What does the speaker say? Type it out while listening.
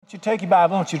You take your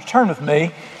Bible. I want you to turn with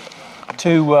me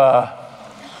to,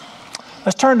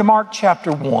 let's turn to Mark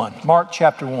chapter 1. Mark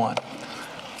chapter 1.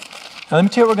 Now let me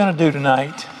tell you what we're going to do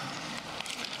tonight.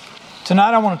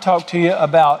 Tonight I want to talk to you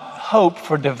about hope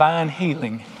for divine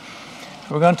healing.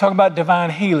 We're going to talk about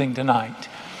divine healing tonight.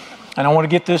 And we wanted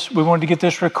to get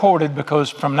this recorded because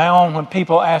from now on when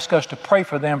people ask us to pray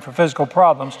for them for physical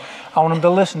problems, I want them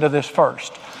to listen to this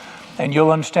first. And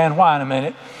you'll understand why in a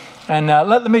minute. And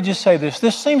let me just say this.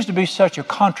 This seems to be such a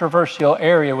controversial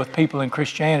area with people in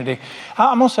Christianity.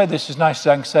 I'm going to say this as nice as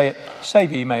I can say it.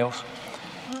 Save emails.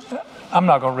 I'm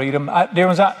not going to read them. Dear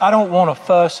ones, I don't want to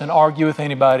fuss and argue with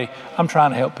anybody. I'm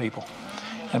trying to help people.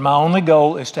 And my only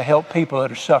goal is to help people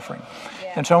that are suffering.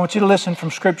 Yeah. And so I want you to listen from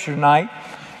Scripture tonight.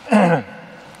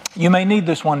 You may need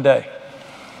this one day.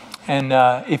 And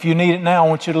if you need it now, I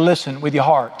want you to listen with your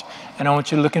heart. And I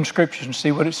want you to look in Scriptures and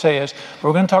see what it says.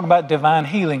 We're going to talk about divine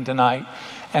healing tonight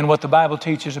and what the Bible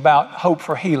teaches about hope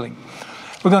for healing.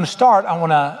 We're going to start. I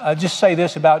want to just say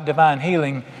this about divine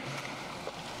healing.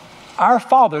 Our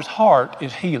Father's heart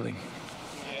is healing.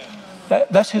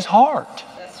 That's His heart.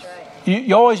 That's right.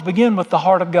 You always begin with the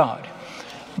heart of God.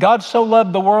 God so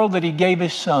loved the world that He gave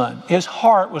His Son. His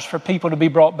heart was for people to be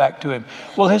brought back to Him.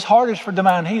 Well, His heart is for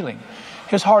divine healing.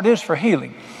 His heart is for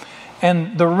healing.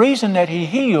 And the reason that He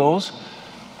heals,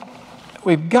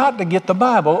 we've got to get the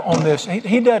Bible on this.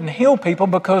 He doesn't heal people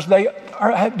because they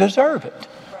deserve it.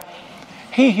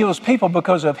 He heals people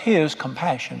because of His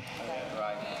compassion.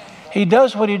 He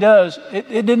does what He does. It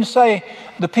didn't say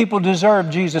the people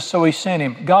deserve Jesus, so He sent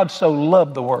Him. God so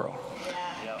loved the world.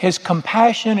 His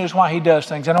compassion is why He does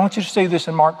things. And I want you to see this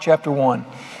in Mark chapter 1.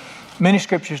 Many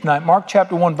scriptures tonight. Mark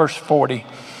chapter 1, verse 40.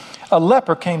 A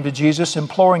leper came to Jesus,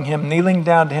 imploring Him, kneeling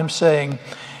down to Him, saying,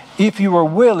 "If you are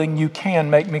willing, you can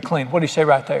make me clean." What did He say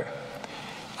right there?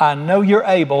 I know you're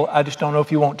able. I just don't know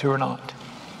if you want to or not.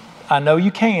 I know you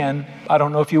can. I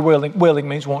don't know if you're willing. Willing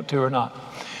means want to or not.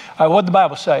 What did the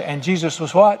Bible say? And Jesus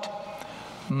was what?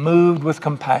 Moved with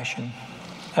compassion.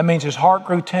 That means His heart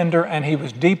grew tender and He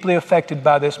was deeply affected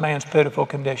by this man's pitiful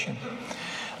condition.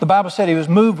 The Bible said He was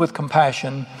moved with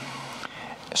compassion,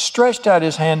 stretched out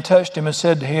His hand, touched him, and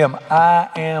said to him, "I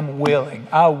am willing.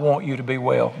 I want you to be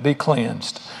well. Be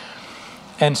cleansed."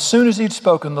 And as soon as he'd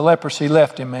spoken, the leprosy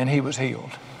left him and he was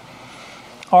healed.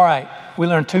 All right, we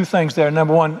learned two things there.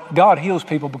 Number one, God heals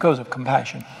people because of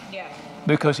compassion. Yeah.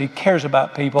 Because He cares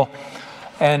about people.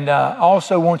 And I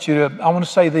also want to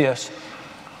say this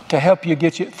to help you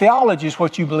get theology is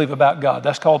what you believe about God.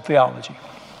 That's called theology.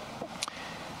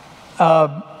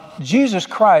 Jesus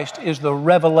Christ is the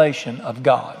revelation of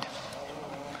God.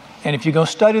 And if you're going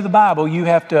to study the Bible, you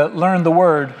have to learn the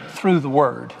Word through the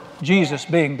Word. Jesus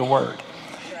being the Word.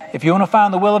 If you want to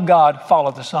find the will of God,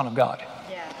 follow the Son of God.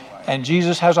 And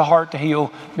Jesus has a heart to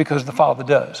heal because the Father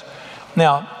does.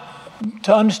 Now,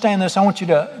 to understand this, I want you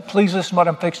to please listen to what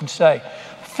I'm fixing to say.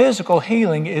 Physical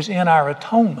healing is in our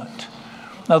atonement.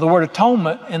 Now, the word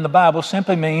atonement in the Bible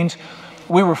simply means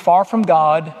we were far from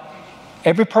God.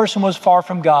 Every person was far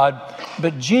from God,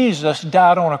 but Jesus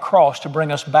died on a cross to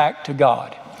bring us back to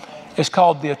God. It's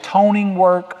called the atoning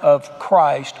work of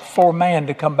Christ for man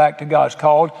to come back to God. It's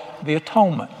called the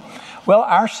atonement. Well,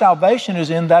 our salvation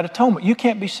is in that atonement. You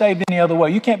can't be saved any other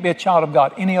way. You can't be a child of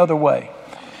God any other way.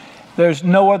 There's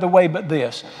no other way but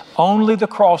this. Only the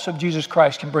cross of Jesus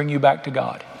Christ can bring you back to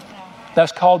God.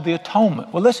 That's called the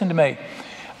atonement. Well, listen to me.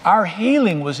 Our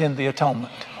healing was in the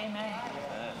atonement.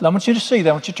 I want you to see that.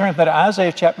 I want you to turn to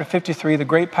Isaiah chapter 53, the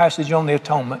great passage on the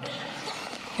atonement.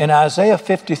 In Isaiah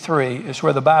 53 is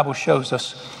where the Bible shows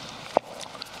us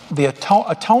the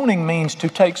atoning means to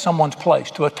take someone's place,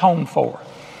 to atone for.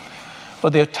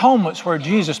 But the atonement's where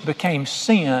Jesus became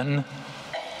sin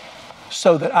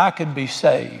so that I could be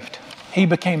saved. He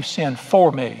became sin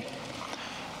for me.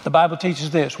 The Bible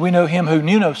teaches this. We know Him who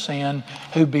knew no sin,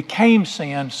 who became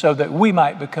sin so that we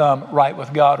might become right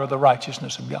with God, or the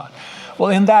righteousness of God. Well,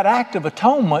 in that act of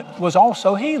atonement was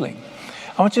also healing.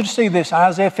 I want you to see this.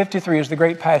 Isaiah 53 is the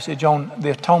great passage on the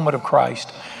atonement of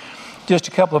Christ. Just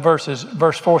a couple of verses.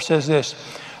 Verse 4 says this,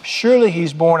 "Surely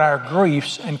He's borne our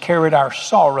griefs and carried our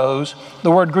sorrows." The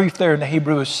word grief there in the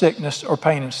Hebrew is sickness or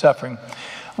pain and suffering.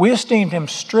 "We esteemed Him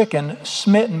stricken,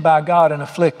 smitten by God, and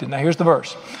afflicted." Now here's the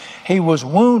verse. "He was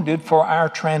wounded for our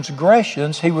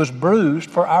transgressions. He was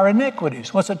bruised for our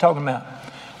iniquities." What's it talking about?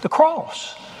 The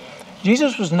cross.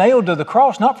 Jesus was nailed to the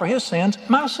cross, not for His sins,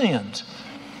 my sins.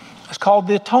 It's called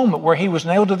the atonement, where He was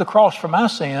nailed to the cross for my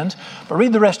sins. But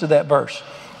read the rest of that verse.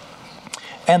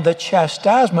 "And the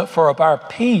chastisement for our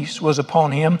peace was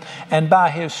upon Him, and by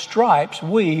His stripes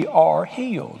we are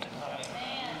healed."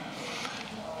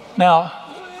 Now,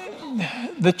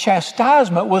 the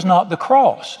chastisement was not the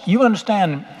cross. You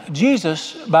understand,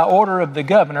 Jesus, by order of the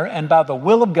governor and by the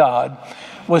will of God,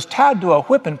 was tied to a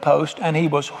whipping post, and he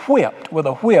was whipped with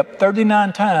a whip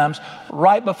 39 times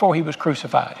right before he was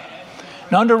crucified.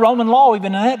 Now, under Roman law,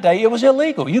 even in that day, it was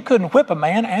illegal. You couldn't whip a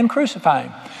man and crucify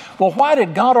him. Well, why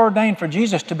did God ordain for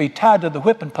Jesus to be tied to the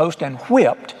whipping post and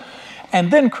whipped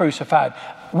and then crucified?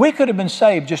 We could have been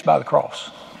saved just by the cross.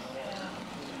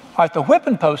 All right, the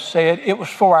whipping post said it was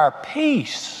for our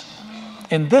peace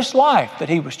in this life that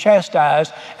he was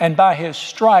chastised, and by his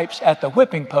stripes at the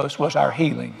whipping post was our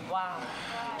healing.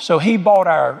 So he bought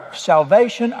our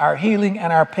salvation, our healing,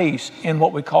 and our peace in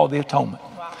what we call the atonement,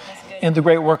 in the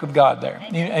great work of God there.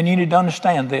 And you need to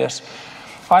understand this.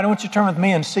 All right, I want you to turn with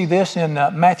me and see this in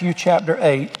Matthew chapter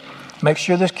 8. Make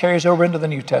sure this carries over into the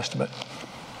New Testament.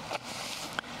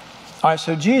 All right,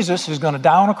 so Jesus is going to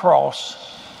die on a cross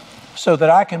so that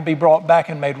I can be brought back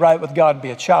and made right with God, and be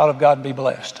a child of God, and be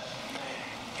blessed.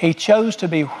 He chose to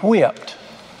be whipped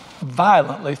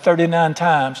violently 39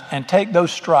 times and take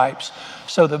those stripes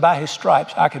so that by his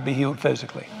stripes I could be healed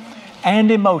physically and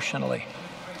emotionally.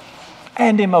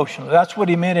 And emotionally. That's what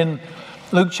he meant in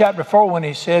Luke chapter 4 when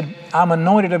he said, I'm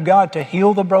anointed of God to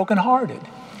heal the brokenhearted.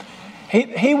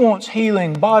 He wants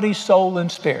healing body, soul,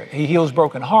 and spirit. He heals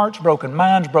broken hearts, broken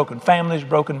minds, broken families,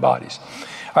 broken bodies.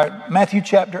 All right, Matthew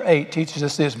chapter 8 teaches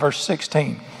us this, verse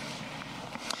 16.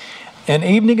 And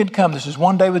evening had come, this is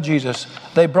one day with Jesus,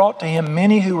 they brought to him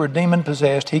many who were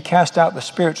demon-possessed. He cast out the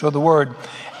spirits with the word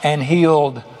and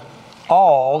healed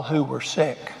all who were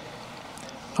sick.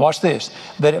 Watch this.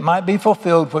 That it might be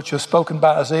fulfilled which was spoken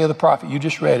by Isaiah the prophet. You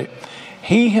just read it.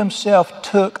 He himself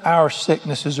took our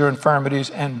sicknesses or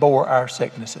infirmities and bore our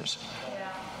sicknesses.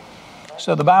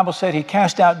 So the Bible said he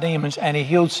cast out demons and he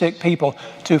healed sick people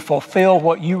to fulfill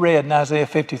what you read in Isaiah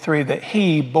 53, that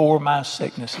he bore my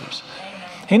sicknesses.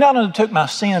 He not only took my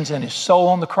sins in his soul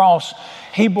on the cross,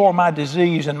 he bore my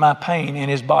disease and my pain in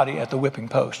his body at the whipping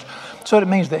post. So it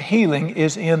means that healing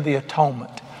is in the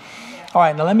atonement. All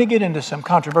right, now let me get into some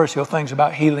controversial things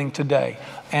about healing today.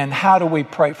 And how do we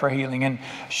pray for healing? And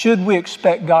should we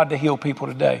expect God to heal people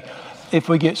today if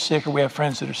we get sick or we have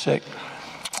friends that are sick?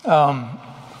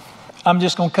 I'm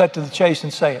just going to cut to the chase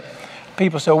and say it.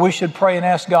 People say we should pray and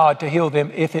ask God to heal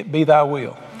them if it be thy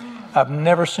will. I've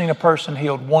never seen a person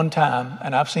healed one time,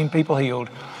 and I've seen people healed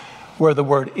where the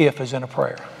word if is in a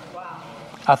prayer.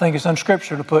 I think it's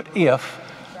unscriptural to put if.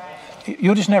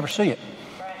 You'll just never see it.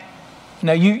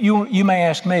 Now, you may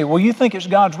ask me, well, you think it's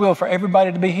God's will for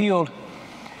everybody to be healed?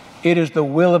 It is the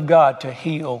will of God to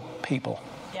heal people.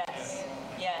 Yes.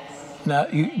 Yes. Now,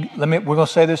 we're going to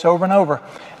say this over and over.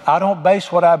 I don't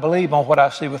base what I believe on what I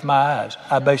see with my eyes.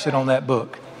 I base it on that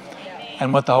book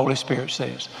and what the Holy Spirit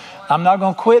says. I'm not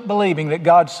going to quit believing that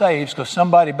God saves because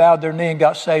somebody bowed their knee and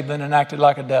got saved and then acted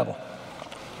like a devil.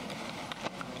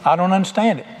 I don't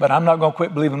understand it, but I'm not going to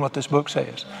quit believing what this book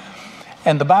says.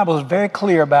 And the Bible is very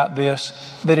clear about this,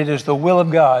 that it is the will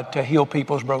of God to heal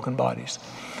people's broken bodies.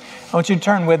 I want you to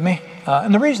turn with me.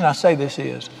 And the reason I say this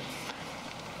is,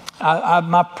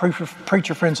 my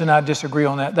preacher friends and I disagree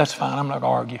on that. That's fine. I'm not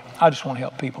going to argue. I just want to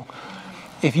help people.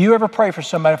 If you ever pray for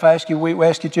somebody, if I ask you, we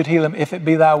ask you to heal them, if it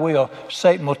be thy will,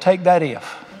 Satan will take that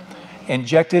if,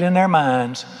 inject it in their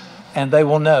minds, and they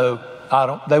will know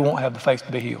they won't have the faith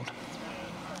to be healed.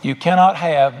 You can't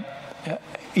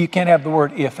have the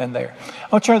word if in there.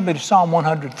 I'll turn to Psalm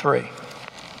 103.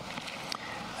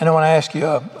 And I want to ask you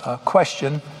a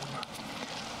question.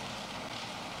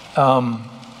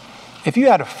 If you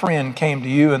had a friend came to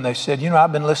you and they said,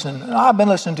 I've been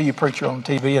listening to you preacher on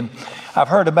TV, and I've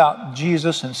heard about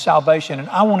Jesus and salvation, and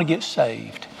I want to get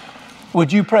saved.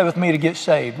 Would you pray with me to get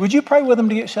saved? Would you pray with them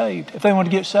to get saved if they want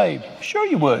to get saved? Sure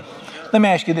you would. Let me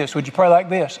ask you this. Would you pray like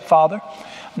this? Father,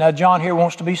 now John here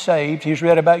wants to be saved. He's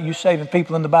read about you saving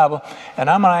people in the Bible, and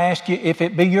I'm going to ask you if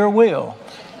it be your will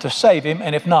to save him,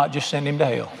 and if not, just send him to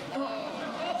hell.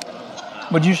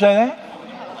 Would you say that?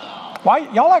 Why?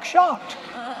 Y'all act shocked.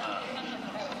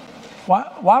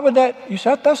 Why would that? You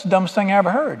said that's the dumbest thing I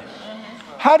ever heard.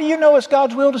 How do you know it's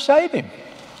God's will to save him?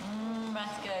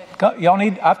 That's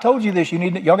good. I've told you this.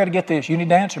 Y'all got to get this. You need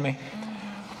to answer me.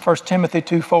 1 Timothy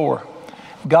 2:4.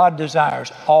 God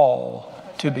desires all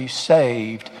to be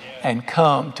saved and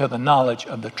come to the knowledge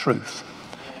of the truth.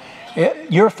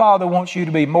 Your Father wants you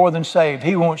to be more than saved.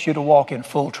 He wants you to walk in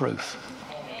full truth,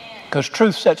 because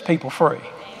truth sets people free.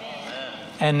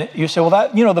 And you say,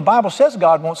 well, the Bible says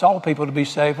God wants all people to be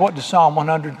saved. What does Psalm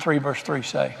 103 verse 3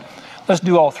 say? Let's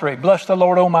do all three. Bless the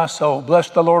Lord, O my soul.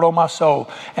 Bless the Lord, O my soul.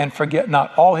 And forget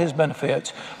not all his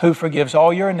benefits, who forgives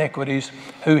all your iniquities,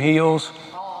 who heals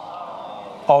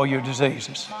all your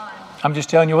diseases. I'm just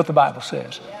telling you what the Bible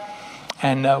says.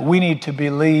 And we need to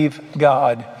believe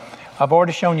God. I've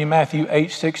already shown you Matthew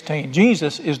 8:16.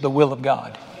 Jesus is the will of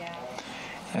God.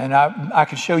 And I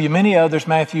can show you many others.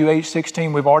 Matthew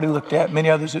 8:16 we've already looked at. Many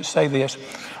others that say this.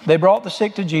 They brought the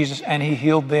sick to Jesus and he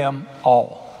healed them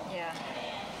all.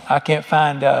 I can't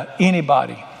find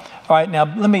anybody. All right, now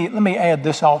let me add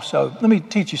this also. Let me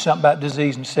teach you something about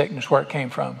disease and sickness, where it came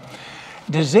from.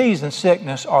 Disease and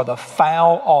sickness are the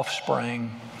foul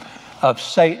offspring of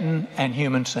Satan and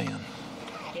human sin.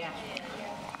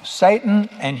 Satan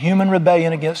and human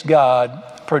rebellion against God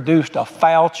produced a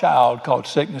foul child called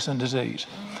sickness and disease.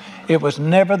 It was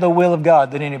never the will of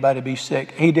God that anybody be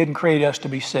sick. He didn't create us to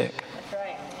be sick.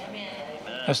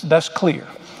 That's clear.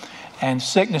 And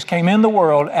sickness came in the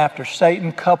world after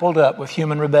Satan coupled up with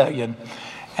human rebellion,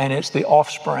 and it's the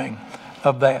offspring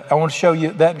of that. I want to show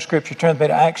you that in Scripture. Turn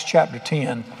to Acts chapter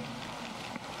 10.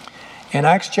 In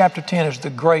Acts chapter 10 is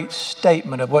the great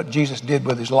statement of what Jesus did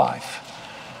with his life.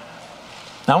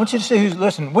 Now I want you to see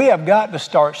listen, we have got to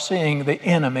start seeing the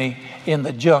enemy in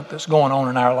the junk that's going on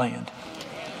in our land.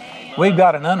 We've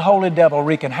got an unholy devil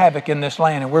wreaking havoc in this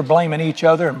land, and we're blaming each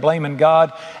other and blaming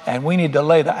God, and we need to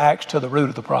lay the axe to the root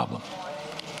of the problem.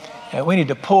 And we need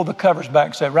to pull the covers back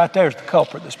and say, right there's the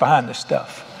culprit that's behind this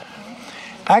stuff.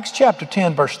 Acts chapter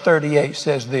 10 verse 38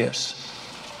 says this.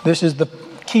 This is the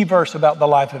key verse about the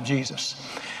life of Jesus.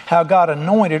 How God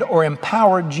anointed or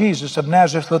empowered Jesus of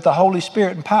Nazareth with the Holy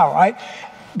Spirit and power, right?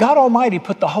 God Almighty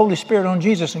put the Holy Spirit on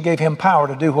Jesus and gave him power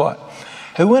to do what?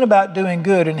 Who went about doing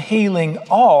good and healing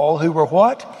all who were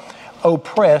what?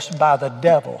 Oppressed by the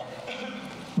devil,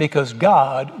 because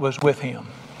God was with him.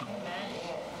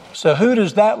 So who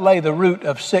does that lay the root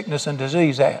of sickness and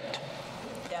disease at?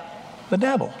 The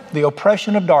devil, the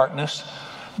oppression of darkness.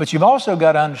 But you've also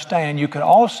got to understand, you can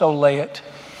also lay it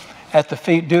at the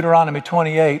feet, Deuteronomy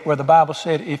 28, where the Bible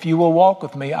said, if you will walk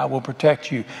with me, I will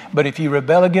protect you. But if you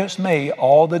rebel against me,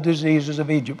 all the diseases of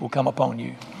Egypt will come upon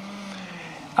you.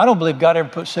 I don't believe God ever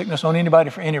put sickness on anybody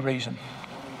for any reason.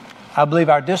 I believe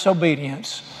our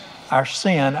disobedience, our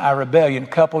sin, our rebellion,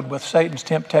 coupled with Satan's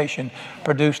temptation,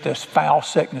 produced this foul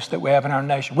sickness that we have in our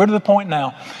nation. We're to the point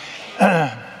now.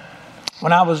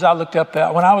 When I was a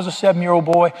 7-year-old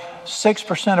boy,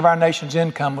 6% of our nation's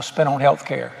income was spent on health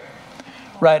care.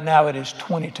 Right now it is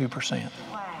 22%.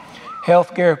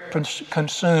 Health care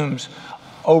consumes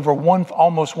over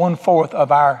almost 1/4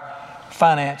 of our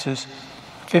finances.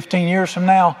 15 years from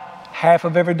now, half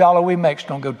of every dollar we make is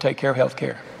going to go take care of health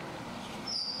care.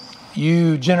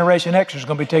 You Generation X is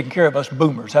going to be taking care of us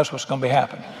boomers. That's what's going to be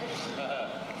happening.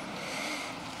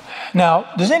 Now,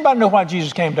 does anybody know why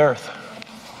Jesus came to earth?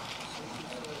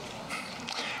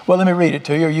 Well, let me read it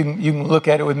to you, or you can look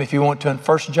at it with me if you want to. In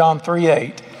 1 John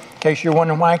 3:8, in case you're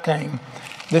wondering why he came,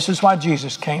 this is why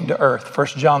Jesus came to earth.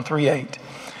 1 John 3:8.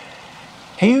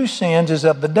 He who sins is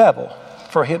of the devil,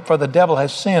 for the devil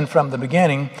has sinned from the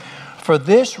beginning. For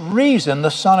this reason,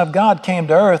 the Son of God came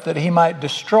to earth, that he might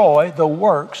destroy the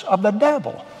works of the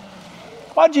devil.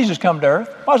 Why did Jesus come to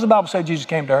earth? Why does the Bible say Jesus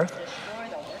came to earth?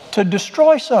 To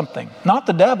destroy something. Not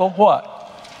the devil.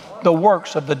 What? The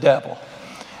works of the devil.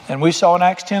 And we saw in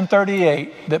Acts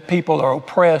 10:38 that people are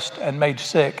oppressed and made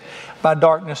sick by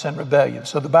darkness and rebellion.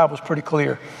 So the Bible's pretty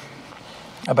clear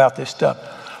about this stuff.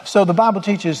 So the Bible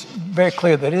teaches very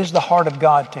clear that it is the heart of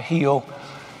God to heal,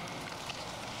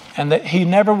 and that he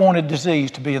never wanted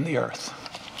disease to be in the earth.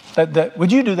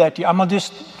 Would you do that to you?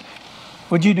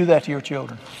 Would you do that to your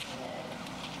children?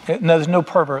 No, there's no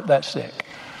pervert that sick.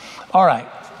 All right,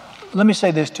 let me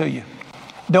say this to you.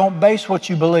 Don't base what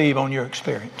you believe on your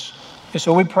experience. And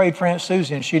so we prayed for Aunt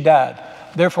Susie and she died.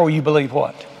 Therefore you believe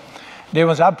what? Dear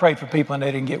ones, I prayed for people and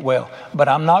they didn't get well. But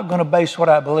I'm not going to base what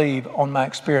I believe on my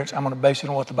experience. I'm going to base it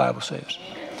on what the Bible says.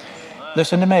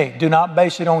 Listen to me. Do not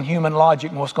base it on human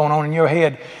logic and what's going on in your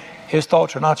head. His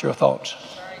thoughts are not your thoughts.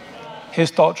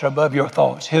 His thoughts are above your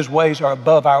thoughts. His ways are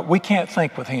above our. We can't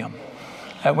think with him.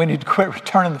 And we need to quit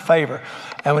returning the favor.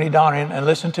 And we need to honor him. And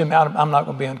listen to me. I'm not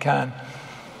going to be unkind.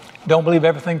 Don't believe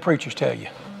everything preachers tell you.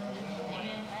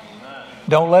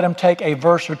 Don't let them take a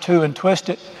verse or two and twist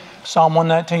it. Psalm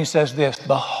 119 says this,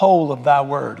 the whole of thy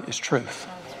word is truth.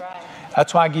 That's right.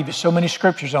 That's why I give you so many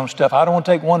scriptures on stuff. I don't want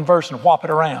to take one verse and whop it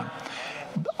around.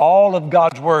 All of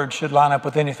God's word should line up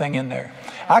with anything in there.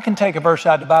 I can take a verse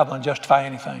out of the Bible and justify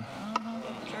anything.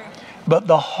 But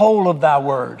the whole of thy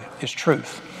word is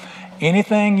truth.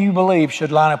 Anything you believe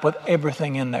should line up with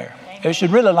everything in there. It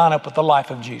should really line up with the life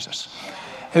of Jesus,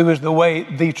 who is the way,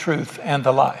 the truth, and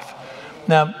the life.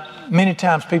 Now, many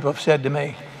times people have said to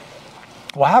me,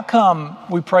 well, how come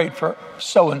we prayed for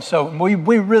so-and-so and we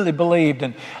really believed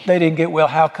and they didn't get well?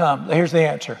 How come? Here's the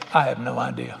answer. I have no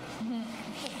idea.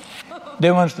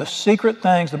 Dear ones, the secret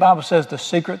things, the Bible says the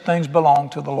secret things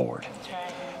belong to the Lord.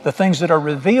 The things that are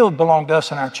revealed belong to us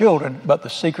and our children, but the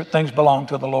secret things belong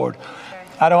to the Lord.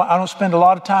 I don't spend a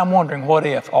lot of time wondering what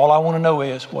if. All I want to know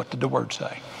is, what did the Word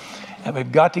say? And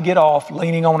we've got to get off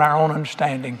leaning on our own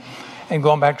understanding and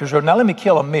going back to His Word. Now let me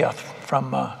kill a myth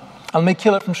from, let me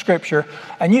kill it from Scripture.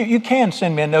 And you can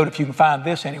send me a note if you can find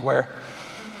this anywhere.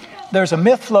 There's a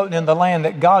myth floating in the land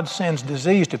that God sends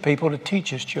disease to people to teach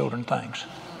His children things.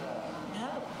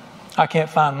 I can't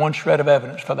find one shred of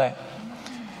evidence for that.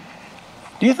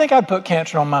 Do you think I'd put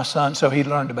cancer on my son so he'd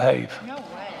learn to behave? No way.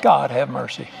 God have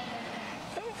mercy.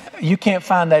 You can't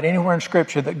find that anywhere in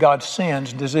Scripture that God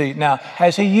sends disease. Now,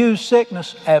 has He used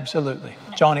sickness? Absolutely.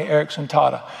 Johnny Erickson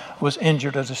Tata was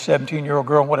injured as a 17-year-old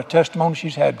girl. What a testimony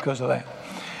she's had because of that.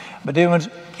 But dear ones,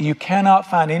 you cannot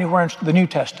find anywhere in the New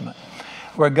Testament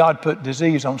where God put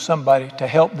disease on somebody to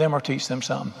help them or teach them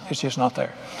something. It's just not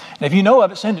there. And if you know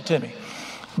of it, send it to me.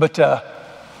 But you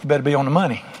better be on the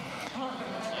money.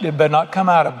 It better not come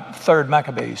out of 3rd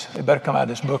Maccabees. It better come out of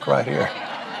this book right here.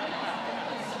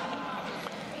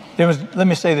 Let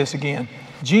me say this again.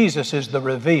 Jesus is the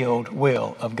revealed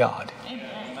will of God.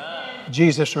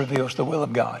 Jesus reveals the will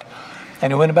of God.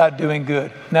 And He went about doing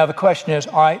good. Now the question is,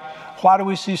 all right, why do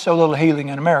we see so little healing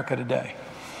in America today?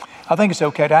 I think it's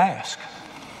okay to ask.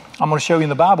 I'm going to show you in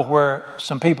the Bible where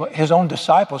some people, His own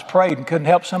disciples, prayed and couldn't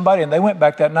help somebody, and they went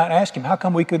back that night and asked Him, how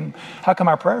come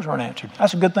our prayers weren't answered?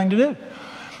 That's a good thing to do.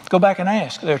 Go back and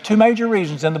ask. There are 2 major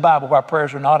reasons in the Bible why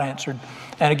prayers are not answered.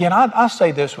 And again, I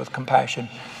say this with compassion.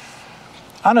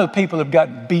 I know people have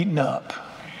gotten beaten up.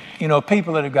 You know,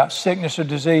 people that have got sickness or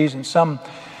disease, and some,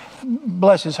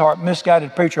 bless his heart,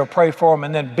 misguided preacher will pray for them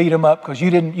and then beat them up because you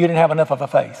didn't have enough of a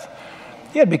faith.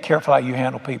 You have to be careful how you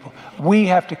handle people. We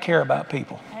have to care about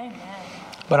people. Amen.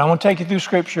 But I want to take you through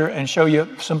Scripture and show you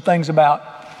some things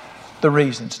about the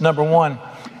reasons. Number one,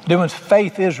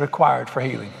 faith is required for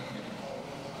healing.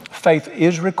 Faith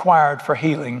is required for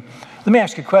healing. Let me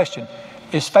ask you a question.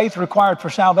 Is faith required for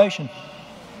salvation?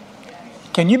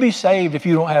 Can you be saved if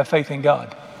you don't have faith in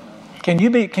God? Can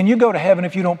you go to heaven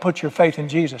if you don't put your faith in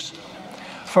Jesus?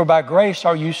 For by grace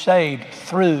are you saved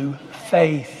through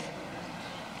faith.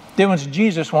 Dear ones,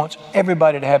 Jesus wants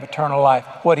everybody to have eternal life.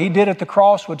 What He did at the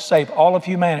cross would save all of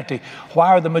humanity. Why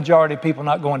are the majority of people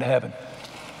not going to heaven?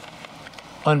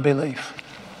 Unbelief.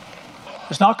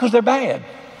 It's not because they're bad.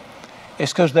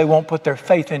 It's because they won't put their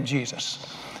faith in Jesus.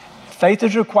 Faith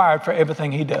is required for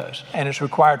everything He does, and it's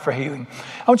required for healing.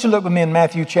 I want you to look with me in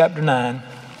Matthew chapter 9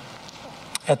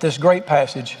 at this great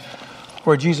passage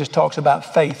where Jesus talks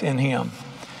about faith in Him.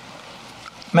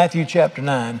 Matthew chapter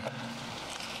 9.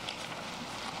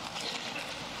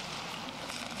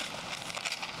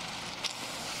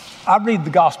 I read the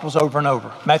Gospels over and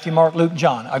over. Matthew, Mark, Luke,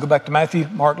 John. I go back to Matthew,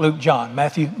 Mark, Luke, John.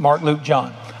 Matthew, Mark, Luke,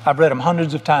 John. I've read them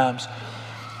hundreds of times.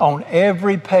 On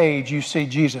every page you see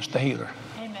Jesus the healer.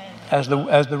 As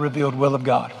the revealed will of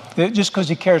God, just because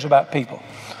He cares about people.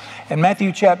 And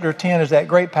Matthew chapter 10 is that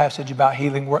great passage about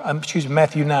healing,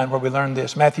 Matthew 9, where we learn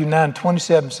this. Matthew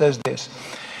 9:27 says this: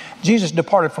 Jesus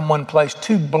departed from one place.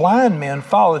 2 blind men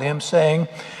followed Him, saying,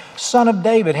 Son of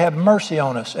David, have mercy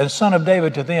on us. And Son of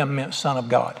David to them meant Son of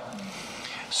God.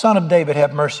 Son of David,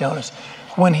 have mercy on us.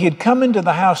 When He had come into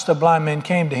the house, the blind men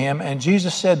came to Him, and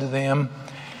Jesus said to them,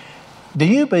 do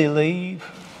you believe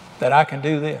that I can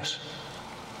do this?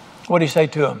 What did He say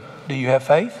to them? Do you have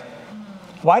faith?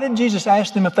 Why did Jesus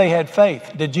ask them if they had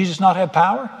faith? Did Jesus not have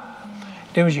power?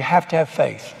 It was, you have to have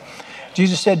faith.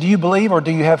 Jesus said, do you believe or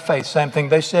do you have faith? Same thing.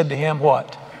 They said to Him,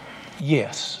 what?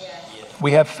 Yes.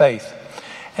 We have faith.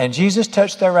 And Jesus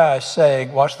touched their eyes,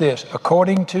 saying, watch this,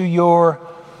 according to your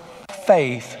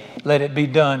faith, let it be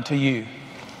done to you.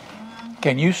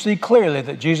 Can you see clearly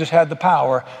that Jesus had the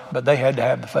power, but they had to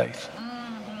have the faith?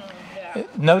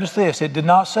 Notice this, it did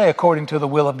not say according to the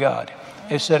will of God.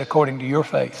 It said according to your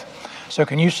faith. So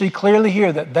can you see clearly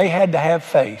here that they had to have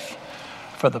faith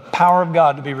for the power of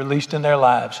God to be released in their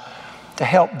lives to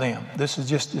help them? This is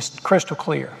just crystal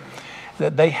clear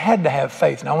that they had to have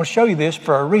faith. And I want to show you this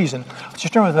for a reason. Let's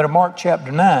just turn with me to Mark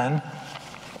chapter 9.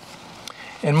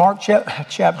 In Mark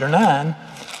chapter 9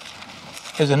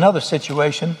 is another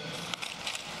situation.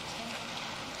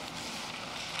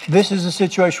 This is a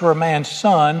situation where a man's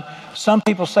son, some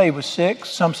people say he was sick,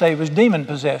 some say he was demon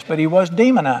possessed, but he was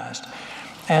demonized.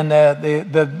 And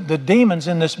the demons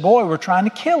in this boy were trying to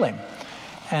kill him.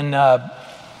 And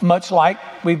much like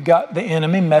we've got the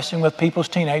enemy messing with people's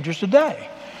teenagers today.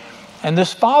 And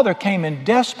this father came in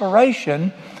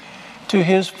desperation to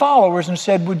his followers and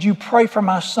said, would you pray for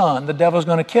my son? The devil's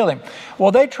going to kill him.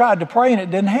 Well, they tried to pray and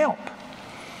it didn't help.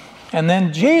 And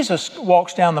then Jesus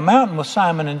walks down the mountain with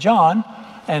Simon and John,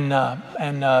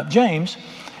 and James.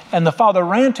 And the father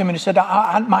ran to him and he said,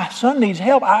 my son needs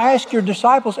help. I asked your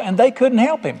disciples and they couldn't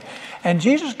help him. And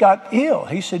Jesus got ill.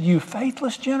 He said, you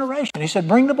faithless generation. He said,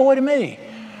 bring the boy to me.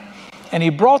 And he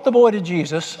brought the boy to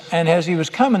Jesus. And as he was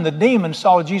coming, the demons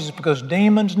saw Jesus, because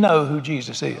demons know who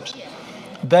Jesus is.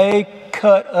 They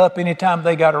cut up anytime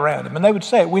they got around him. And they would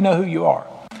say, we know who you are.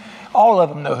 All of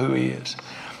them know who he is.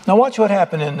 Now watch what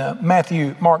happened in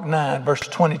Mark 9, verse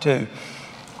 22.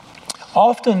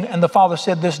 Often, and the father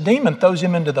said, this demon throws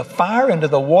him into the fire, into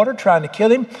the water, trying to kill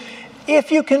him.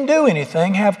 If you can do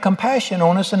anything, have compassion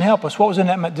on us and help us. What was in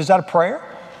that? Is that a prayer?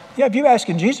 Yeah, if you're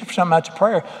asking Jesus for something, that's a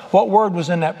prayer. What word was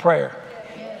in that prayer?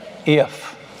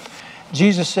 If.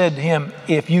 Jesus said to him,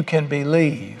 if you can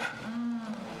believe,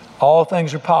 all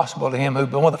things are possible to him who,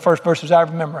 one of the first verses I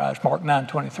ever memorized, Mark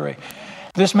 9:23.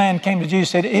 This man came to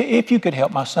Jesus and said, if you could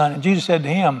help my son. And Jesus said to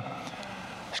him,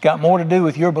 it's got more to do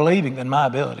with your believing than my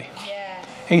ability. Yes.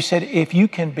 He said, if you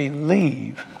can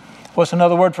believe. What's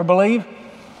another word for believe?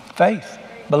 Faith.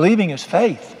 Believing is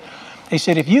faith. He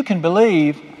said, if you can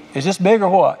believe, is this big or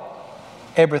what?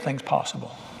 Everything's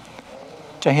possible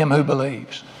to him who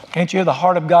believes. Can't you hear the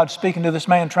heart of God speaking to this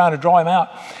man, trying to draw him out?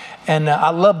 And I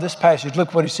love this passage.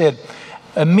 Look what he said.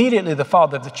 Immediately the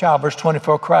father of the child, verse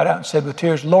 24, cried out and said with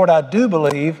tears, Lord, I do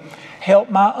believe. Help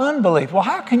my unbelief. Well,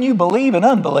 how can you believe in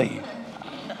unbelief?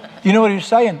 You know what he was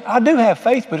saying? I do have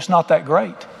faith, but it's not that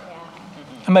great.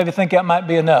 And maybe think that might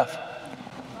be enough.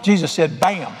 Jesus said,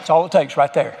 bam, that's all it takes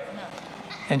right there.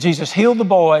 And Jesus healed the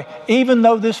boy, even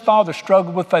though this father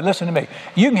struggled with faith. Listen to me.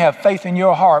 You can have faith in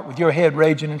your heart with your head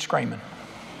raging and screaming.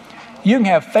 You can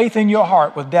have faith in your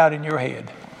heart with doubt in your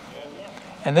head.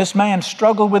 And this man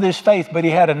struggled with his faith, but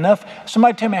he had enough.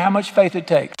 Somebody tell me how much faith it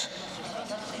takes.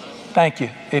 Thank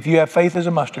you. If you have faith as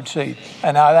a mustard seed.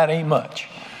 And now that ain't much.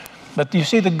 But you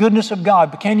see the goodness of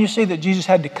God. But can you see that Jesus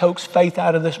had to coax faith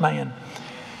out of this man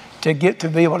to get to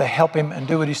be able to help him and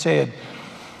do what he said?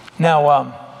 Now,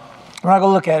 we're not going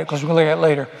to look at it because we're going to look at it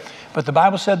later. But the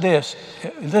Bible said this.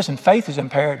 Listen, faith is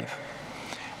imperative.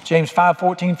 James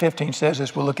 5:14-15 says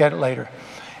this. We'll look at it later.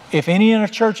 If any in a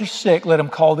church is sick, let him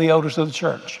call the elders of the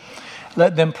church.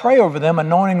 Let them pray over them,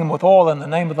 anointing them with oil in the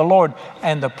name of the Lord.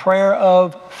 And the prayer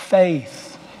of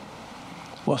faith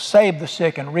will save the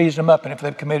sick and raise them up. And if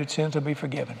they've committed sins, they'll be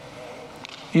forgiven.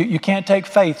 You can't take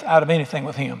faith out of anything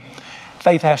with him.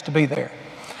 Faith has to be there.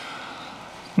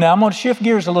 Now, I'm going to shift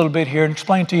gears a little bit here and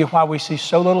explain to you why we see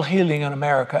so little healing in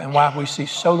America and why we see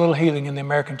so little healing in the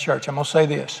American church. I'm going to say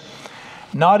this.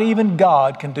 Not even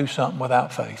God can do something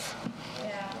without faith.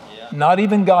 Not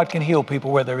even God can heal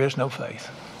people where there is no faith.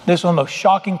 This is one of those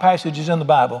shocking passages in the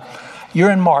Bible.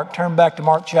 You're in Mark. Turn back to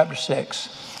Mark chapter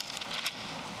 6.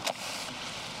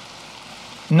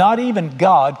 Not even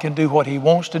God can do what he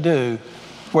wants to do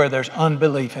where there's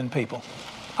unbelief in people.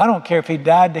 I don't care if he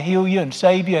died to heal you and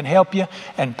save you and help you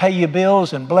and pay your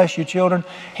bills and bless your children.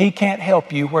 He can't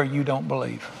help you where you don't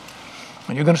believe.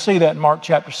 And you're going to see that in Mark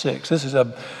chapter 6. This is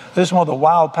one of the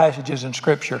wild passages in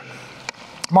Scripture.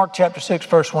 Mark chapter 6,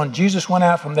 verse 1, Jesus went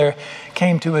out from there,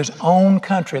 came to his own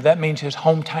country. That means his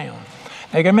hometown.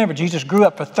 Now you got to remember, Jesus grew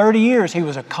up for 30 years. He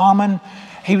was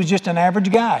just an average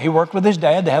guy. He worked with his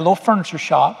dad. They had a little furniture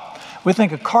shop. We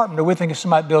think of carpenter, we think of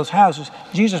somebody builds houses.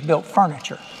 Jesus built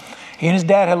furniture. He and his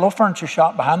dad had a little furniture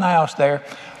shop behind the house there.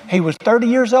 He was 30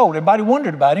 years old. Everybody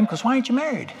wondered about him because why ain't you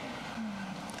married?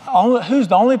 Who's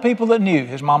the only people that knew?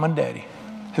 His mom and daddy,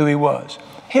 who he was.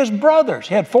 His brothers.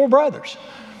 He had 4 brothers.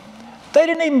 They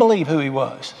didn't even believe who he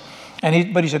was.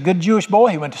 But he's a good Jewish boy.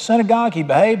 He went to synagogue. He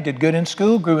behaved, did good in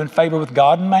school, grew in favor with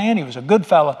God and man. He was a good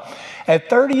fellow. At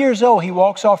 30 years old, he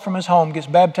walks off from his home, gets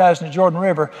baptized in the Jordan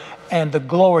River, and the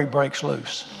glory breaks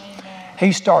loose.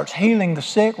 He starts healing the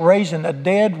sick, raising the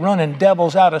dead, running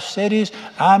devils out of cities.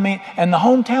 And the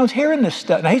hometown's hearing this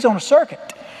stuff. Now, he's on a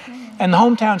circuit. And the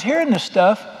hometown's hearing this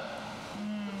stuff.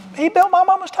 He built my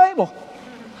mama's table.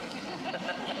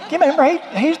 You remember,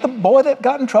 he's the boy that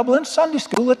got in trouble in Sunday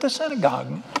school at the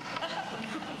synagogue.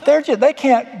 They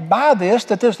can't buy this,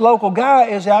 that this local guy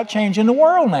is out changing the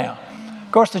world now.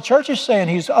 Of course, the church is saying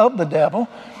he's of the devil.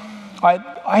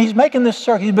 He's making this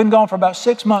circuit. He's been gone for about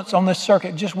 6 months on this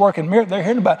circuit, just working. They're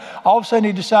hearing about it. All of a sudden,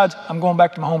 he decides, I'm going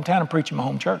back to my hometown and preaching my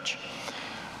home church.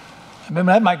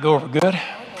 Remember, that might go over good.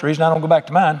 That's the reason I don't go back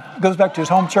to mine. He goes back to his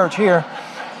home church here.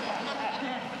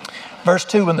 Verse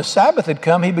 2, when the Sabbath had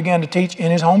come, he began to teach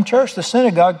in his home church, the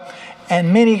synagogue,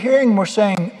 and many hearing him were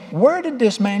saying, where did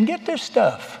this man get this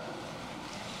stuff?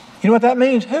 You know what that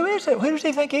means? Who is it? Who does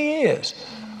he think he is?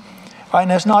 All right,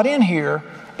 and that's not in here,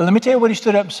 but let me tell you what he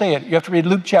stood up and said. You have to read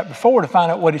Luke chapter 4 to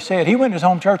find out what he said. He went to his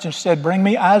home church and said, bring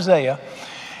me Isaiah.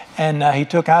 And he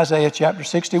took Isaiah chapter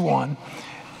 61.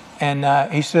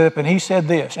 And he stood up and he said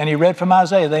this, and he read from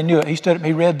Isaiah. They knew it. He stood up and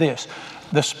he read this.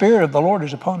 The Spirit of the Lord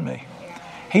is upon me.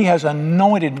 He has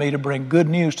anointed me to bring good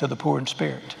news to the poor in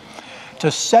spirit,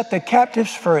 to set the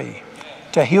captives free,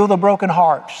 to heal the broken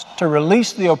hearts, to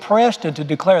release the oppressed, and to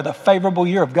declare the favorable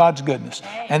year of God's goodness.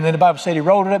 And then the Bible said he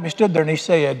rolled it up and he stood there and he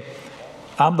said,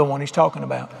 I'm the one he's talking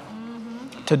about.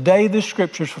 Today this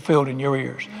scripture is fulfilled in your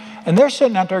ears. And they're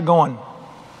sitting out there going,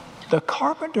 the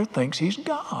carpenter thinks he's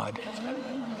God.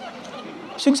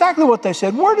 It's exactly what they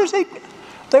said. Where does he?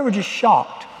 They were just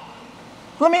shocked.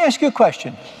 Let me ask you a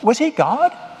question. Was he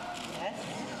God?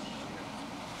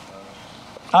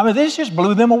 I mean, this just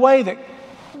blew them away. That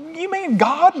you mean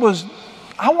God was,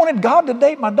 I wanted God to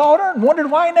date my daughter and wondered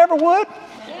why he never would?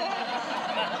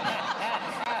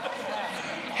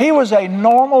 He was a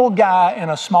normal guy in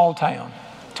a small town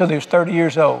till he was 30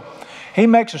 years old. He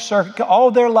makes a circuit.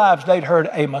 All their lives they'd heard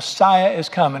a Messiah is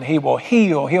coming. He will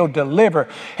heal. He'll deliver.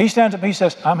 He stands up. He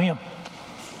says, I'm him.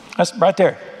 That's right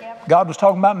there. Yep. God was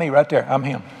talking about me right there. I'm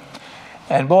him.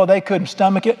 And boy, they couldn't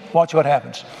stomach it. Watch what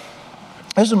happens.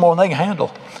 This is more than they can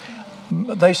handle.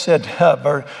 They said,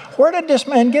 where did this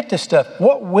man get this stuff?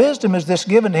 What wisdom is this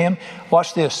given to him?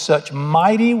 Watch this. Such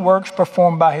mighty works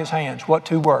performed by his hands. What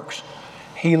two works?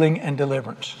 Healing and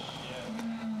deliverance.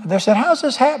 They said, how's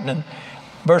this happening?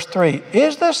 Verse 3,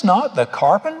 is this not the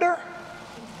carpenter?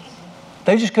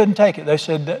 They just couldn't take it. They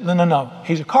said, no,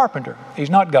 he's a carpenter. He's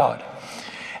not God.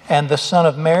 And the son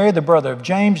of Mary, the brother of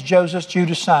James, Joseph,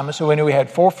 Judas, Simon. So we knew we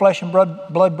had 4 flesh and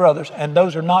blood brothers. And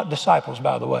those are not disciples,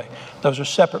 by the way. Those are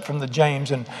separate from the James.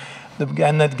 And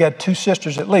they've got 2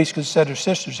 sisters at least, because it said their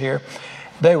sisters here.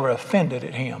 They were offended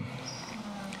at him.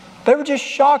 They were just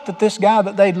shocked that this guy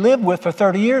that they'd lived with for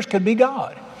 30 years could be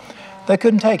God. They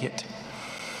couldn't take it.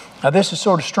 Now this is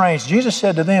sort of strange. Jesus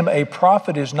said to them, a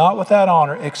prophet is not without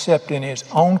honor except in his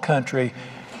own country,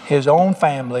 his own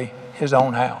family, his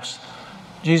own house.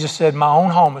 Jesus said, my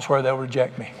own home is where they'll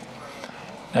reject me.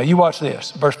 Now you watch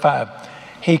this, verse 5.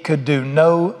 He could do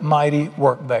no mighty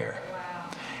work there,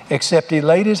 except he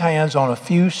laid his hands on a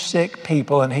few sick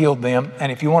people and healed them.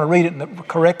 And if you want to read it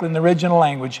correctly in the original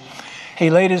language,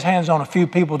 he laid his hands on a few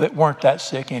people that weren't that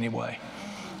sick anyway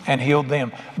and healed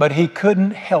them. But he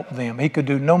couldn't help them. He could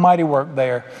do no mighty work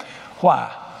there.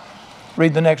 Why?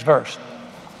 Read the next verse.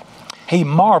 He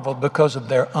marveled because of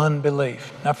their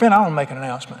unbelief. Now, friend, I want to make an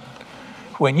announcement.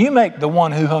 When you make the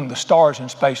one who hung the stars in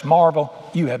space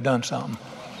marvel, you have done something.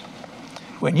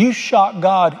 When you shock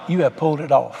God, you have pulled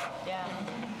it off. Yeah.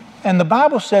 And the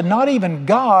Bible said not even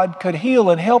God could heal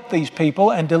and help these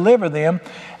people and deliver them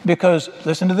because,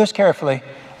 listen to this carefully,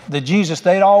 the Jesus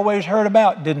they'd always heard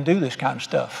about didn't do this kind of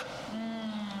stuff.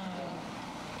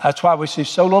 That's why we see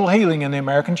so little healing in the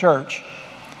American church.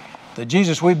 The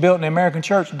Jesus we built in the American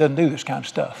church doesn't do this kind of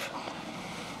stuff.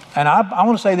 And I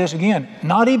want to say this again.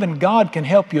 Not even God can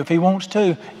help you if he wants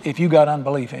to, if you got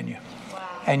unbelief in you.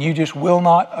 Wow. And you just will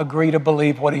not agree to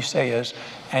believe what he says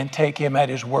and take him at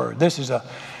his word. This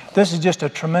is just a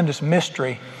tremendous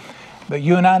mystery. But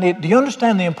you and I do you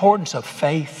understand the importance of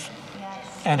faith?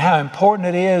 And how important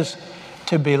it is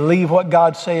to believe what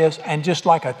God says and just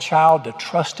like a child to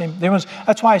trust him.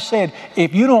 That's why I said,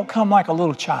 if you don't come like a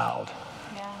little child,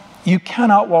 you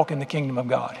cannot walk in the kingdom of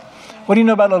God. What do you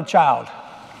know about a little child?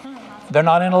 They're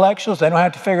not intellectuals. They don't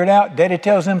have to figure it out. Daddy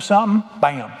tells them something,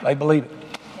 bam, they believe it.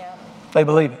 Yeah. They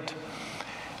believe it.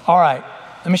 All right,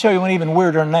 let me show you one even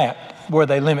weirder than that, where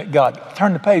they limit God.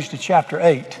 Turn the page to chapter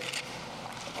 8.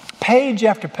 Page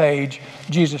after page,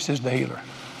 Jesus is the healer.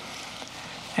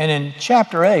 And in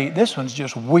chapter 8, this one's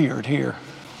just weird here.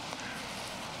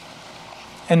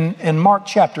 In Mark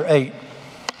chapter 8,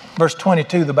 verse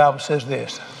 22, the Bible says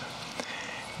this.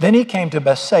 Then he came to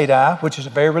Bethsaida, which is a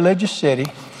very religious city.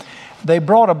 They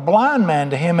brought a blind man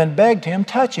to him and begged him,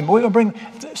 touch him.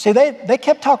 They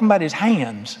kept talking about his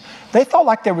hands. They thought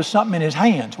like there was something in his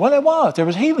hands. Well, there was. There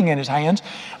was healing in his hands.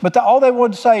 But all they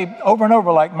wanted to say over and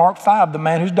over, like Mark 5, the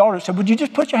man whose daughter said, would you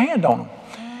just put your hand on him?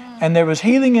 And there was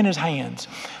healing in his hands.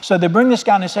 So they bring this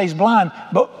guy and they say he's blind,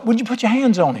 but would you put your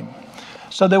hands on him?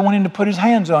 So they want him to put his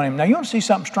hands on him. Now you want to see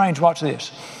something strange? Watch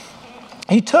this.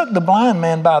 He took the blind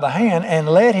man by the hand and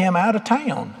led him out of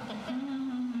town.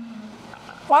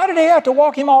 Why did he have to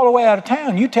walk him all the way out of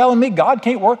town? You telling me God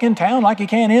can't work in town like he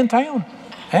can in town?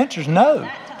 Answer's no.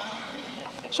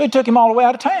 So he took him all the way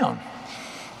out of town.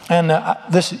 And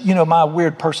this, my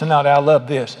weird personality, I love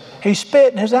this. He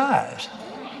spit in his eyes.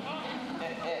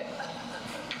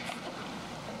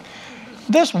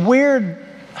 This weird,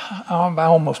 I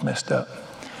almost messed up.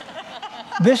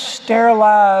 This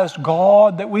sterilized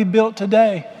God that we built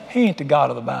today, he ain't the God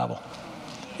of the Bible.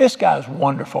 This guy's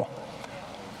wonderful.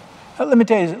 Let me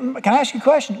tell you, can I ask you a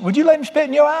question? Would you let him spit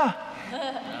in your eye?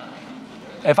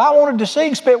 If I wanted to see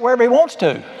him spit wherever he wants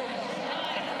to.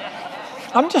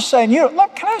 I'm just saying,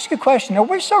 look, can I ask you a question? Are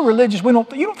we so religious, you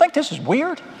don't think this is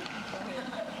weird?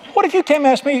 What if you came and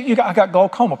asked me, I got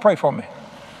glaucoma, pray for me.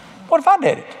 What if I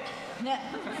did it?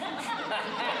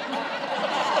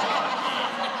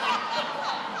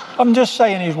 I'm just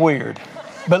saying he's weird.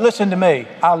 But listen to me,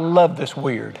 I love this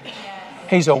weird.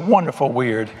 He's a wonderful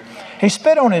weird. He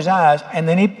spit on his eyes, and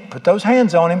then he put those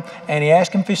hands on him, and he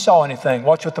asked him if he saw anything.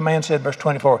 Watch what the man said, verse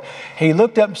 24. He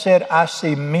looked up and said, I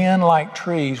see men like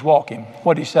trees walking.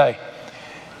 What did he say?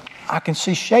 I can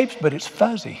see shapes, but it's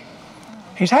fuzzy.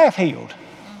 He's half healed.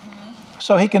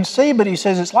 So he can see, but he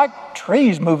says it's like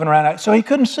trees moving around. So he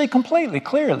couldn't see completely,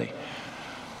 clearly.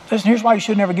 Listen, here's why you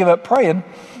should never give up praying.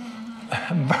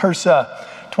 Verse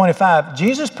 25,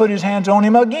 Jesus put his hands on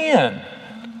him again.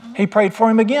 He prayed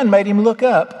for him again, made him look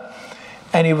up.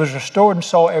 And he was restored and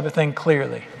saw everything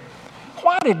clearly.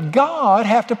 Why did God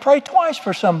have to pray twice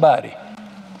for somebody?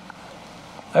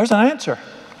 There's an answer.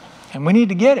 And we need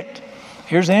to get it.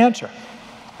 Here's the answer.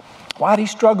 Why did he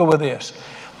struggle with this?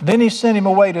 Then he sent him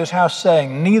away to his house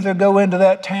saying, neither go into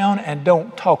that town and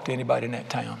don't talk to anybody in that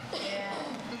town.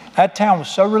 That town was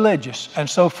so religious and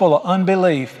so full of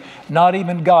unbelief, not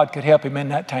even God could help him in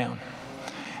that town.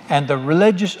 And the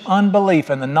religious unbelief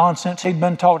and the nonsense he'd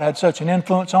been taught had such an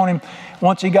influence on him.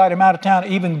 Once he got him out of town,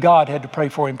 even God had to pray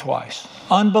for him twice.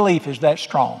 Unbelief is that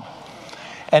strong.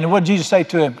 And what did Jesus say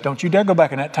to him? Don't you dare go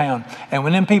back in that town. And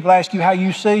when them people ask you how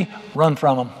you see, run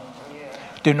from them.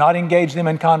 Do not engage them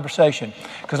in conversation.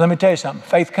 Because let me tell you something.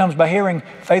 Faith comes by hearing.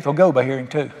 Faith will go by hearing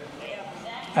too.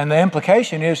 And the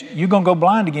implication is you're going to go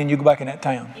blind again. You go back in that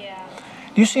town.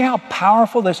 Do you see how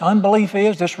powerful this unbelief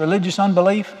is, this religious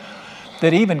unbelief?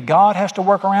 That even God has to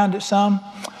work around it some?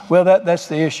 Well, that's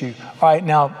the issue. All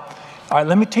right,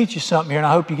 let me teach you something here, and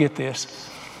I hope you get this.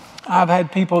 I've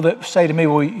had people that say to me,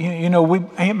 well,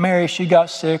 Aunt Mary, she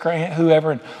got sick, or Aunt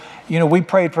whoever, and, we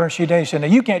prayed for her, and she did. She said, now,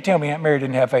 you can't tell me Aunt Mary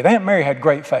didn't have faith. Aunt Mary had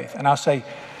great faith. And I'll say,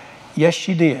 yes,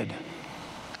 she did,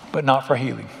 but not for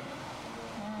healing.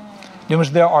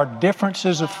 There are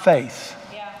differences of faith.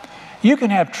 You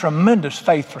can have tremendous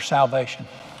faith for salvation.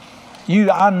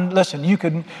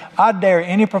 I dare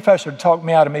any professor to talk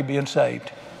me out of me being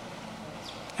saved.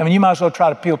 I mean, you might as well try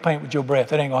to peel paint with your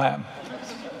breath. It ain't going to happen.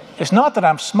 It's not that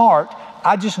I'm smart.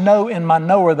 I just know in my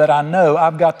knower that I know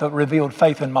I've got the revealed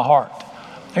faith in my heart.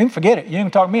 You can forget it. You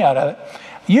can talk me out of it.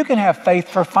 You can have faith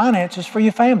for finances for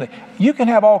your family. You can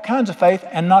have all kinds of faith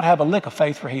and not have a lick of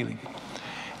faith for healing.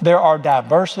 There are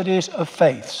diversities of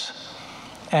faiths.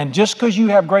 And just because you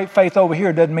have great faith over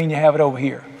here doesn't mean you have it over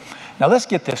here. Now let's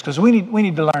get this, because we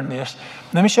need to learn this.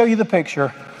 Let me show you the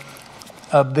picture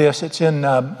of this. It's in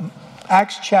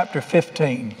Acts chapter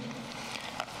 15.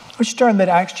 Let's turn to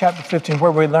Acts chapter 15,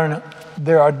 where we learn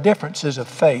there are differences of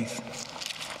faith.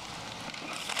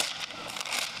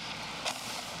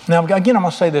 Now again, I'm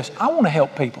going to say this. I want to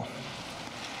help people.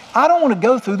 I don't want to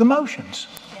go through the motions.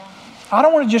 I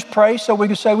don't want to just pray so we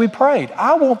can say we prayed.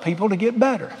 I want people to get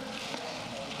better.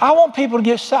 I want people to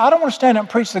get saved. I don't want to stand up and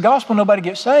preach the gospel, nobody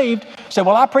gets saved. Say,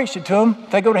 well, I preached it to them.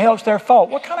 If they go to hell, it's their fault.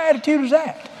 What kind of attitude is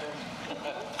that?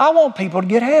 I want people to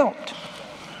get helped.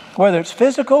 Whether it's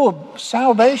physical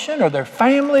salvation or their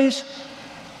families.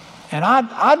 And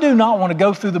I do not want to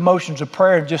go through the motions of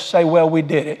prayer and just say, well, we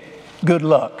did it. Good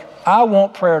luck. I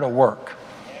want prayer to work.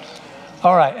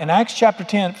 All right, and Acts chapter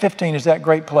 15 is that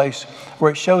great place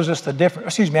where it shows us the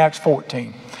difference. Acts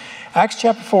 14. Acts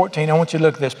chapter 14, I want you to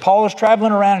look at this. Paul is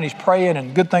traveling around and he's praying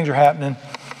and good things are happening.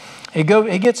 He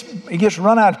gets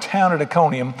run out of town at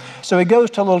Iconium, so he goes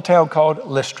to a little town called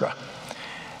Lystra.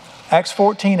 Acts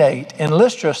 14:8. In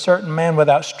Lystra, a certain man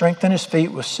without strength in his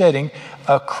feet was sitting,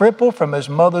 a cripple from his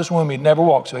mother's womb. He'd never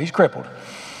walked, so he's crippled.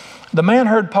 The man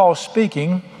heard Paul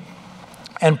speaking,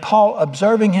 and Paul,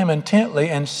 observing him intently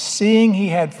and seeing he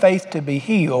had faith to be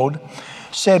healed,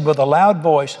 said with a loud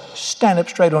voice, stand up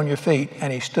straight on your feet.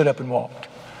 And he stood up and walked.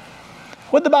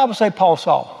 What did the Bible say Paul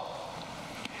saw?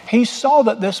 He saw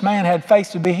that this man had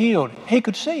faith to be healed. He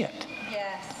could see it.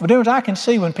 Yes. The difference I can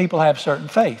see when people have certain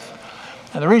faith.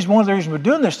 And one of the reasons we're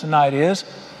doing this tonight is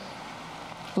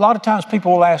a lot of times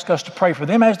people will ask us to pray for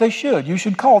them, as they should. You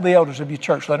should call the elders of your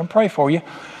church, let them pray for you.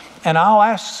 And I'll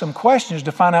ask some questions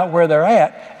to find out where they're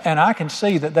at, and I can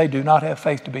see that they do not have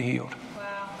faith to be healed.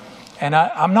 And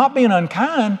I'm not being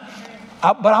unkind,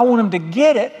 but I want them to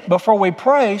get it before we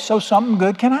pray so something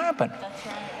good can happen. That's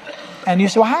right. And you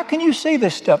say, well, how can you see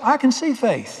this stuff? I can see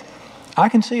faith. I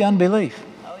can see unbelief.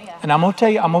 Oh, yeah. And I'm going to tell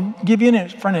you, I'm going to give you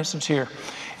for an instance here.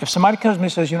 If somebody comes to me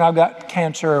and says, I've got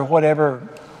cancer or whatever,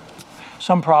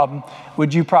 some problem,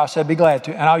 would you process? I'd be glad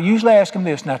to. And I'll usually ask them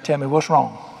this, now tell me what's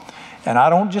wrong. And I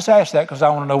don't just ask that because I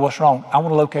want to know what's wrong. I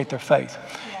want to locate their faith.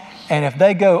 And if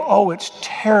they go, oh, it's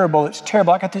terrible,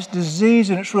 I got this disease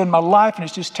and it's ruined my life and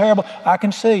it's just terrible, I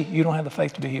can see you don't have the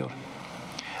faith to be healed.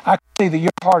 I can see that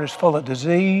your heart is full of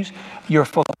disease, you're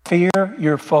full of fear,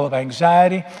 you're full of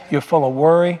anxiety, you're full of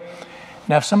worry.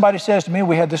 Now, if somebody says to me,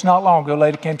 we had this not long ago, a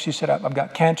lady came, she said, I've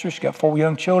got cancer, she's got 4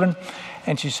 young children,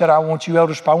 and she said, I want you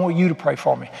elders, I want you to pray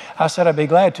for me. I said, I'd be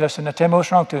glad to. I said, now tell me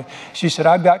what's wrong to you. She said,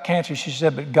 I've got cancer. She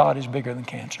said, but God is bigger than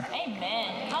cancer.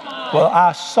 Amen. Come on. Well,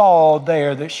 I saw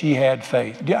there that she had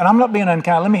faith. And I'm not being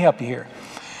unkind. Let me help you here.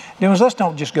 Let's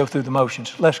don't just go through the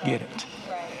motions. Let's get it.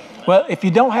 Right. Well, if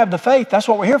you don't have the faith, that's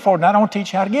what we're here for. And I don't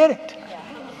teach you how to get it.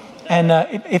 And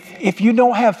if you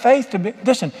don't have faith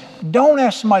listen, don't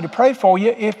ask somebody to pray for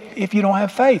you if you don't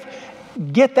have faith.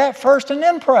 Get that first and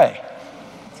then pray.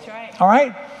 That's right. All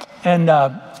right? And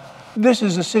this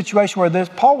is a situation where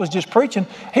Paul was just preaching.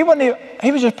 He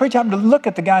was just preaching. Happened to look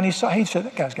at the guy and he said,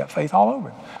 that guy's got faith all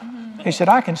over him. Mm-hmm. He said,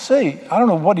 I can see. I don't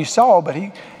know what he saw, but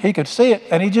he could see it.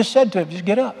 And he just said to him, just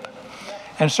get up.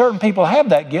 And certain people have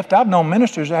that gift. I've known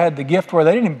ministers that had the gift where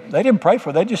they didn't pray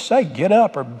for it. They just say, get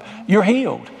up or you're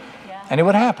healed. Yeah. And it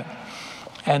would happen.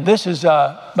 And this is,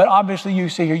 but obviously you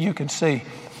see here, you can see.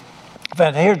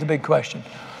 Here's the big question.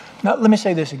 Now, let me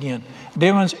say this again.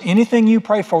 Dear ones, anything you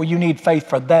pray for, you need faith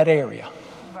for that area.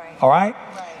 Right. All right?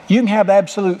 You can have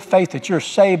absolute faith that you're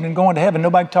saved and going to heaven.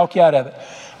 Nobody can talk you out of it.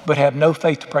 But have no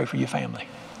faith to pray for your family.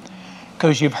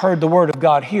 Because you've heard the word of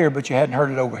God here, but you hadn't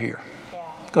heard it over here.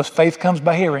 Because faith comes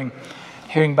by hearing,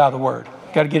 hearing by the word.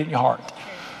 You've got to get it in your heart.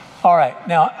 All right.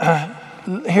 Now,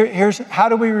 here's how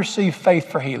do we receive faith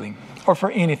for healing or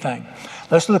for anything?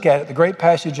 Let's look at it. The great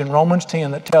passage in Romans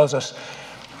 10 that tells us,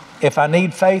 if I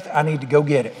need faith, I need to go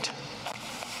get it.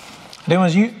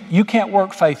 You can't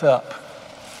work faith up.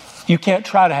 You can't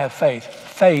try to have faith.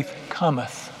 Faith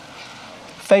cometh.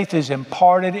 Faith is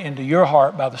imparted into your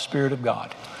heart by the Spirit of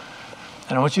God.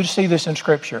 And I want you to see this in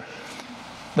Scripture.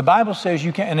 The Bible says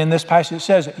you can't, and in this passage it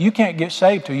says it, you can't get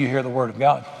saved till you hear the Word of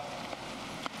God.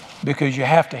 Because you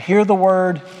have to hear the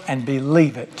Word and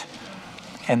believe it.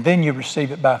 And then you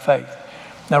receive it by faith.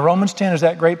 Now, Romans 10 is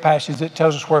that great passage that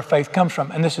tells us where faith comes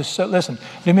from. And this is, so, listen,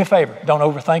 do me a favor. Don't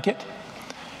overthink it.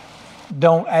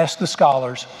 Don't ask the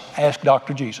scholars. Ask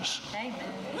Dr. Jesus.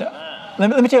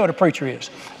 Let me tell you what a preacher is.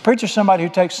 A preacher is somebody who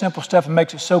takes simple stuff and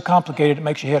makes it so complicated it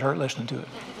makes your head hurt listening to it.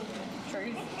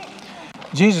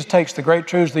 Jesus takes the great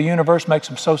truths of the universe, makes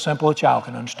them so simple a child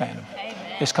can understand them.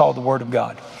 It's called the Word of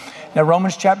God. Now,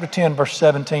 Romans chapter 10, verse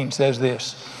 17 says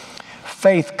this.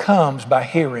 Faith comes by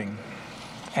hearing,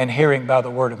 and hearing by the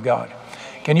Word of God.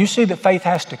 Can you see that faith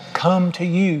has to come to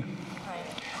you?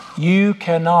 You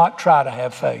cannot try to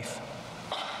have faith.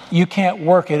 You can't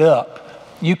work it up.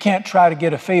 You can't try to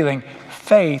get a feeling.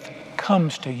 Faith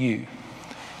comes to you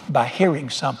by hearing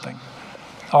something.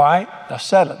 All right? Now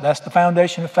settle it. That's the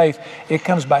foundation of faith. It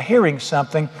comes by hearing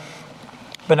something.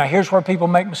 But now here's where people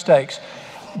make mistakes.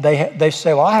 They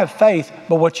say, well, I have faith,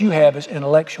 but what you have is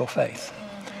intellectual faith.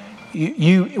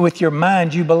 You with your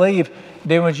mind, you believe.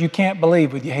 Dear ones, you can't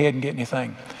believe with your head and get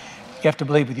anything. You have to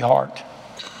believe with your heart.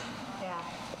 Yeah.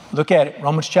 Look at it.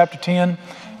 Romans chapter 10,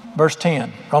 verse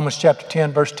 10. Romans chapter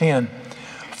 10, verse 10.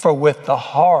 For with the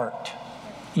heart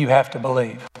you have to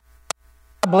believe.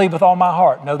 I believe with all my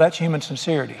heart. No, that's human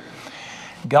sincerity.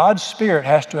 God's Spirit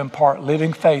has to impart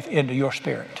living faith into your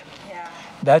spirit. Yeah.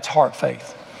 That's heart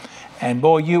faith. And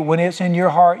boy, when it's in your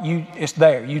heart, it's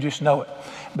there. You just know it.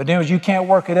 But then you can't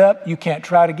work it up. You can't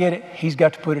try to get it. He's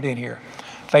got to put it in here.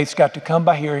 Faith's got to come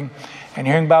by hearing, and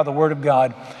hearing by the Word of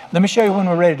God. Let me show you when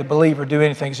we're ready to believe or do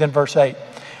anything. It's in verse 8.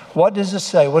 What does it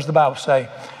say? What does the Bible say?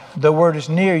 The Word is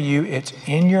near you. It's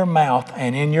in your mouth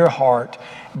and in your heart.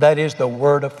 That is the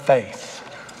word of faith.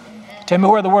 Tell me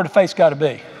where the word of faith's got to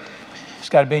be. It's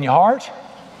got to be in your heart.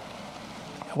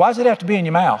 Why does it have to be in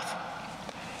your mouth?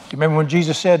 Do you remember when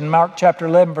Jesus said in Mark chapter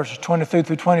 11, verses 23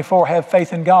 through 24, have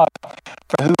faith in God.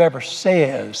 For whoever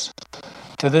says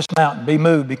to this mountain, be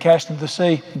moved, be cast into the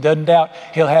sea, doesn't doubt,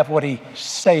 he'll have what he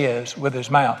says with his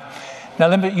mouth. Now,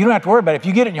 you don't have to worry about it. If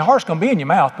you get it in your heart, it's going to be in your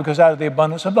mouth, because out of the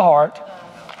abundance of the heart,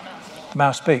 the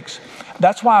mouth speaks.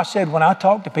 That's why I said when I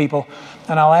talk to people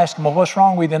and I'll ask them, well, what's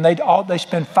wrong with you? And they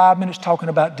spend 5 minutes talking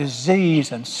about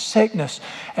disease and sickness,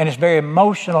 and it's very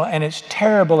emotional, and it's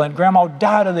terrible, and grandma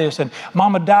died of this, and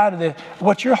mama died of this.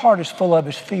 What your heart is full of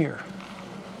is fear.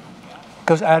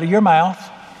 Because out of your mouth,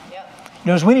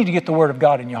 we need to get the Word of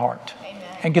God in your heart. Amen.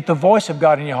 And get the voice of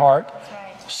God in your heart.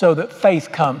 Right. So that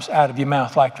faith comes out of your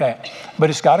mouth like that. But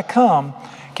it's got to come,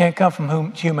 can't come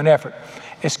from human effort.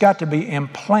 It's got to be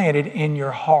implanted in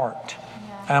your heart.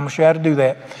 And I'm going to show you how to do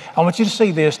that. I want you to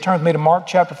see this. Turn with me to Mark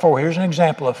chapter 4. Here's an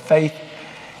example of faith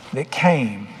that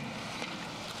came.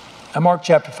 Mark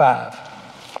chapter 5.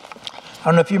 I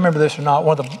don't know if you remember this or not.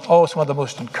 It's one of the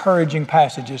most encouraging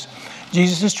passages.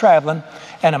 Jesus is traveling,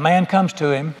 and a man comes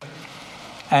to him,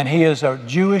 and he is a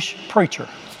Jewish preacher.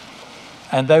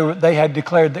 And they had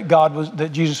declared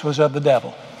that Jesus was of the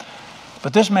devil.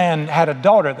 But this man had a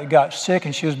daughter that got sick,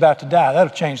 and she was about to die.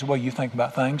 That'll change the way you think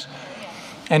about things.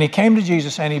 And he came to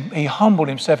Jesus, and he humbled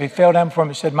himself. He fell down before him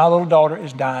and said, "My little daughter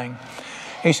is dying."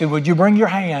 He said, "Would you bring your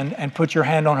hand and put your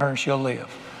hand on her, and she'll live?"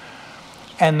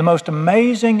 And the most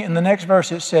amazing, in the next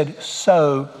verse, it said,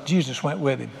 "So Jesus went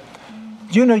with him."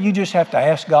 Do you know you just have to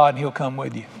ask God, and He'll come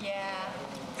with you? Yeah.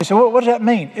 He said, "What does that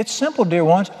mean?" It's simple, dear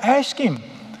ones. Ask Him.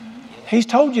 He's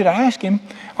told you to ask Him.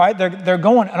 All right, they're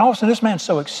going, and all of a sudden this man's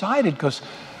so excited because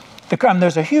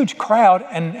there's a huge crowd,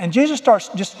 and Jesus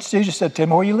said to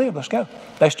him, "Where you live? Let's go."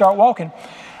 They start walking.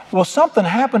 Well, something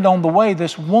happened on the way.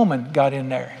 This woman got in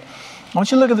there. I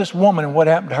want you to look at this woman and what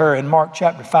happened to her in Mark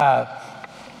chapter 5.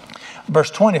 Verse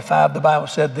 25, the Bible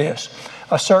said this: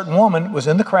 "A certain woman was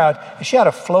in the crowd, and she had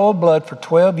a flow of blood for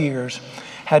 12 years,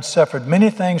 had suffered many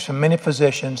things from many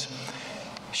physicians.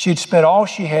 She'd spent all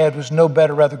she had, was no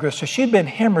better, rather grief." So she'd been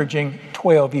hemorrhaging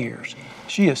 12 years.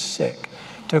 She is sick.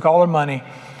 Took all her money.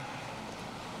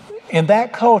 In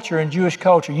that culture, in Jewish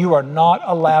culture, you are not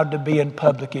allowed to be in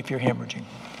public if you're hemorrhaging.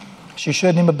 She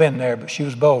shouldn't even have been there, but she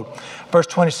was bold. Verse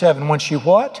 27, when she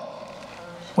what?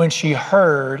 When she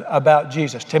heard about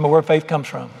Jesus. Tell me where faith comes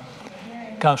from.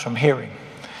 It comes from hearing.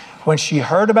 When she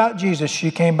heard about Jesus,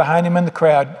 she came behind him in the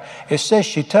crowd. It says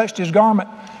she touched his garment.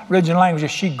 Original language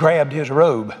is she grabbed his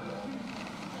robe.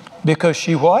 Because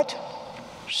she what?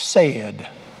 Said.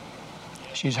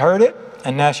 She's heard it,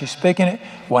 and now she's speaking it.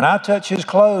 When I touch his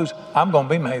clothes, I'm going to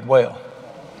be made well.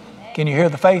 Can you hear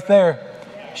the faith there?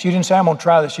 She didn't say, "I'm going to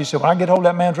try this." She said, "When I get hold of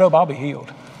that man's robe, I'll be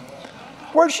healed."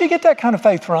 Where did she get that kind of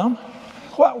faith from?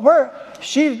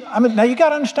 Now you got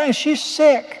to understand, she's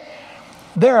sick.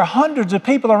 There are hundreds of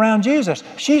people around Jesus.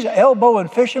 She's elbowing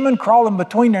fishermen, crawling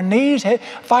between their knees,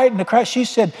 fighting the crowd. She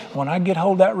said, "When I get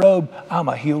hold of that robe, I'm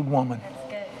a healed woman."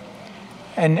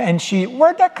 And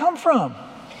where'd that come from?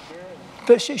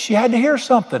 But she had to hear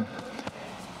something.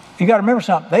 You got to remember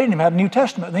something. They didn't even have the New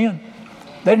Testament then.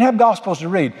 They didn't have Gospels to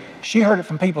read. She heard it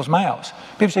from people's mouths.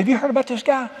 People say, "Have you heard about this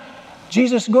guy?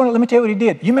 Jesus is going to, let me tell you what he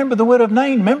did. You remember the widow of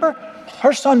Nain, remember?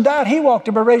 Her son died. He walked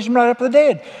up and raised him right up to the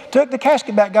dead. Took the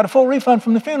casket back, got a full refund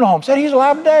from the funeral home. Said he's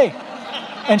alive today."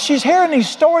 And she's hearing these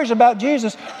stories about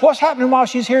Jesus. What's happening while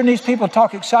she's hearing these people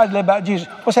talk excitedly about Jesus?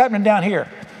 What's happening down here?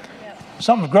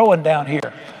 Something's growing down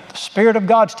here. The Spirit of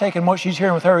God's taking what she's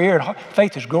hearing with her ear, and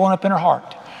faith is growing up in her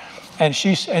heart. And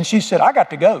she said, "I got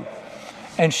to go."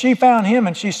 And she found him,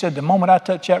 and she said, "The moment I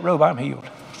touch that robe, I'm healed."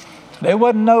 There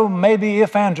wasn't no maybe,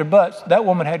 if, ands, or buts. That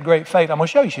woman had great faith. I'm going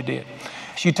to show you she did.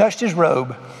 She touched his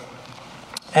robe,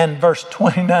 and verse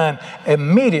 29,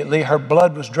 immediately her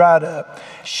blood was dried up.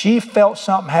 She felt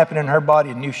something happen in her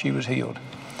body and knew she was healed.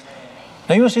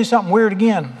 Now you want to see something weird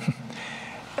again?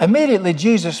 Immediately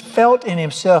Jesus felt in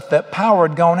himself that power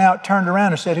had gone out, turned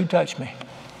around and said, "Who touched me?"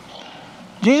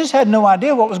 Jesus had no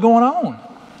idea what was going on.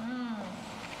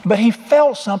 But he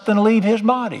felt something leave his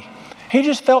body. He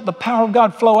just felt the power of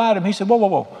God flow out of him. He said, "Whoa, whoa,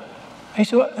 whoa." He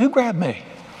said, "Who grabbed me?"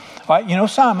 All right, you know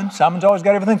Simon. Simon's always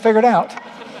got everything figured out.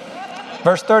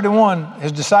 Verse 31,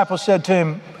 his disciples said to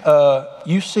him,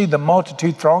 "You see the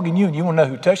multitude thronging you, and you want to know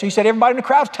who touched you?" He said, "Everybody in the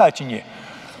crowd's touching you."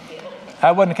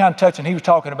 That wasn't the kind of touching he was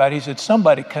talking about. He said,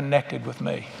 "Somebody connected with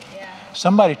me.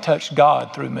 Somebody touched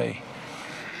God through me."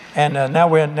 And now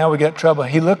we got trouble.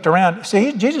 He looked around.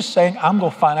 See, Jesus is saying, "I'm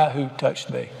going to find out who touched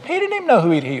me." He didn't even know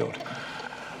who he'd healed.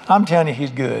 I'm telling you,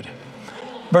 he's good.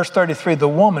 Verse 33, the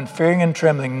woman, fearing and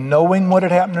trembling, knowing what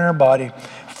had happened in her body,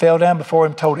 fell down before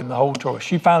him, told him the whole story.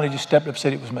 She finally just stepped up and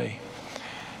said, "It was me."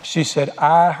 She said,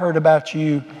 "I heard about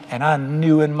you, and I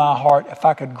knew in my heart if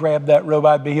I could grab that robe,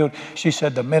 I'd be healed." She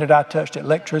said, "The minute I touched it,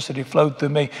 electricity flowed through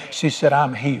me." She said,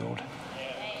 "I'm healed."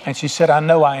 And she said, "I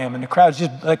know I am." And the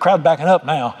crowd's backing up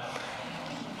now.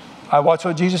 I watch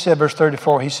what Jesus said, verse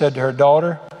 34. He said to her,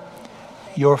 "Daughter,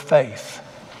 your faith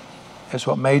is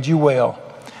what made you well."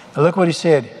 Now look what he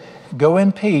said. "Go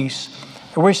in peace."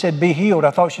 Where he said, "Be healed,"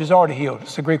 I thought she was already healed.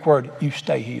 It's the Greek word, you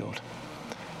stay healed.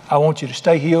 I want you to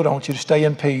stay healed. I want you to stay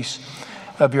in peace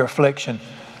of your affliction.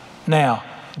 Now,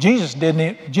 Jesus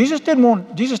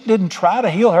didn't try to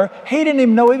heal her. He didn't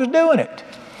even know he was doing it.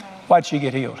 Why'd she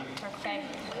get healed?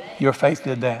 Your faith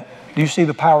did that. Do you see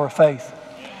the power of faith?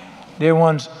 Dear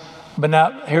ones, but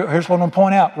now here's what I'm going to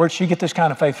point out. Where'd she get this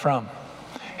kind of faith from?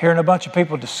 Hearing a bunch of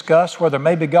people discuss whether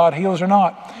maybe God heals or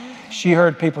not. She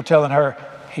heard people telling her,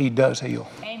 He does heal.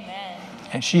 Amen.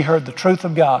 And she heard the truth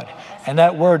of God. And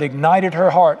that word ignited her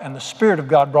heart, and the Spirit of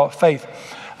God brought faith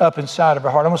up inside of her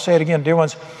heart. I'm going to say it again, dear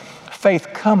ones. Faith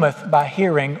cometh by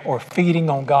hearing or feeding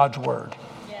on God's word.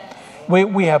 Yes.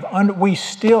 We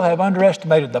still have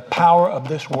underestimated the power of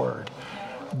this word.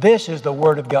 This is the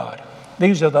word of God.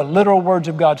 These are the literal words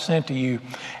of God sent to you.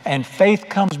 And faith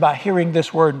comes by hearing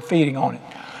this word and feeding on it.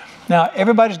 Now,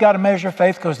 everybody's got a measure of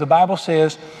faith because the Bible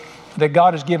says that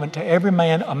God has given to every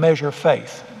man a measure of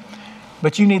faith.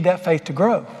 But you need that faith to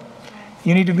grow.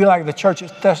 You need to be like the church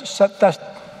at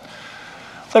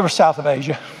they were south of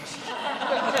Asia.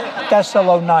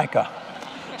 Thessalonica.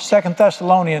 2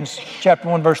 Thessalonians chapter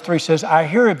 1 verse 3 says, I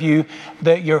hear of you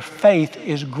that your faith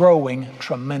is growing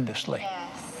tremendously. Yes.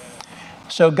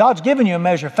 So God's given you a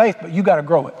measure of faith, but you got to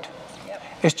grow it. Yep.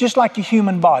 It's just like your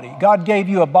human body. God gave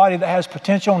you a body that has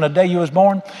potential on the day you was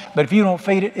born, but if you don't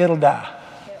feed it, it'll die.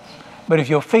 Yep. But if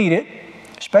you'll feed it,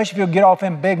 especially if you'll get off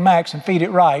them Big Macs and feed it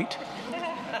right,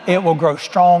 it will grow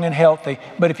strong and healthy.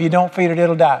 But if you don't feed it,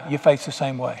 it'll die. Your faith's the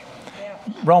same way.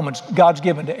 Romans, God's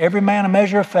given to every man a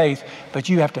measure of faith, but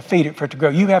you have to feed it for it to grow.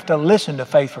 You have to listen to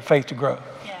faith for faith to grow,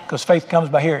 because faith comes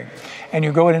by hearing, and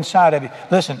you grow it inside of you.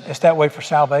 Listen, it's that way for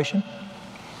salvation.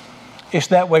 It's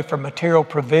that way for material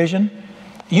provision.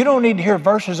 You don't need to hear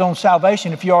verses on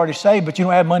salvation if you're already saved, but you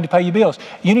don't have money to pay your bills.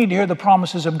 You need to hear the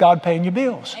promises of God paying your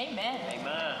bills. Amen.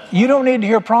 You don't need to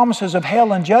hear promises of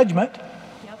hell and judgment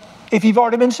if you've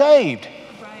already been saved.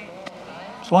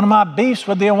 It's one of my beefs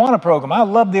with the Awana program. I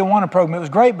love the Awana program. It was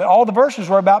great, but all the verses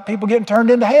were about people getting turned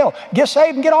into hell. Get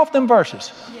saved and get off them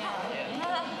verses.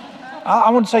 I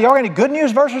want to say, y'all got any good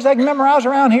news verses they can memorize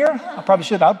around here? I probably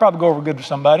should. I'd probably go over good with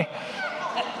somebody.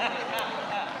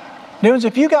 Dudes,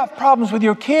 if you got problems with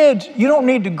your kids, you don't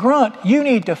need to grunt. You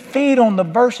need to feed on the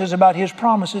verses about His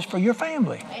promises for your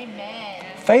family. Amen.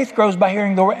 Faith grows by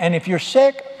hearing the word. And if you're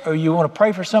sick or you want to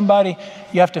pray for somebody,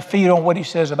 you have to feed on what He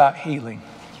says about healing.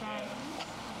 That's right.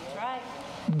 That's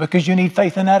right. Because you need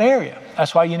faith in that area.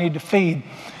 That's why you need to feed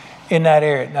in that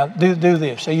area. Now, do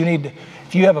this. So you need to,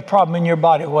 if you have a problem in your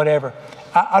body or whatever,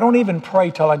 I don't even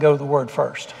pray till I go to the Word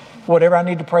first. Whatever I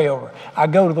need to pray over, I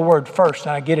go to the Word first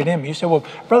and I get it in me. You say, well,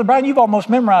 Brother Brian, you've almost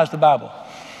memorized the Bible.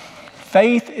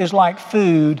 Faith is like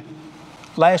food.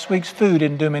 Last week's food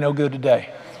didn't do me no good today.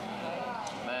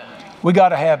 We got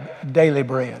to have daily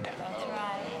bread.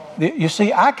 That's right. You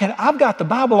see, I've got the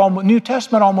Bible, New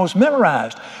Testament almost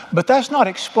memorized, but that's not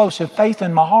explosive faith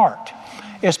in my heart.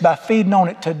 It's by feeding on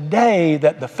it today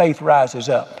that the faith rises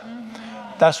up.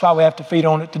 That's why we have to feed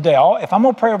on it today. If I'm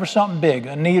going to pray over something big,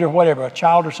 a need or whatever, a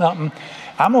child or something,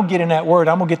 I'm going to get in that word.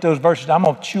 I'm going to get those verses. I'm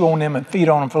going to chew on them and feed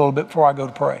on them for a little bit before I go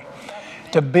to pray,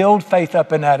 to build faith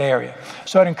up in that area.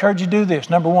 So I'd encourage you to do this.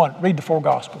 Number one, read the 4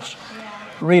 Gospels.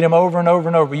 Read them over and over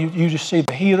and over. You just see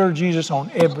the healer Jesus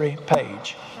on every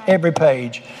page. Every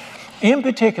page. In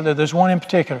particular, there's one in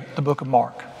particular, the book of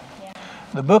Mark.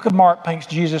 The book of Mark paints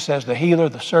Jesus as the healer,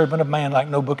 the servant of man, like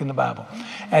no book in the Bible.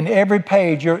 And every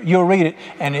page, you'll read it,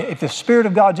 and if the Spirit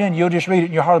of God's in you, you'll just read it,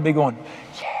 and your heart will be going,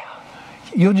 yeah.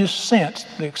 You'll just sense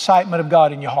the excitement of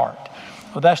God in your heart.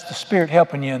 Well, that's the Spirit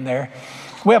helping you in there.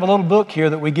 We have a little book here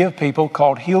that we give people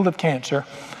called Healed of Cancer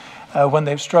when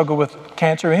they've struggled with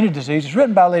cancer or any disease. It's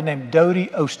written by a lady named Dodie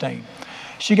Osteen.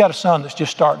 She got a son that's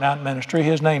just starting out in ministry.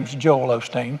 His name's Joel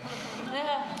Osteen.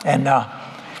 And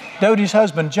Dodie's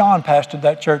husband, John, pastored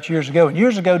that church years ago. And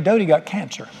years ago, Dodie got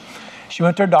cancer. She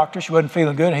went to her doctor. She wasn't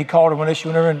feeling good. And he called her one day. She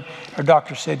went over and her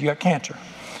doctor said, you got cancer.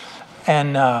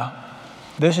 And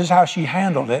this is how she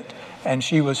handled it. And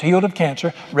she was healed of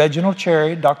cancer. Reginald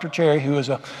Cherry, Dr. Cherry, who is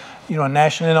a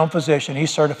nationally known physician, he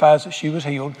certifies that she was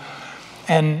healed.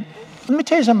 And let me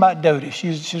tell you something about Dodie.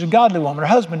 She's a godly woman. Her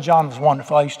husband, John, was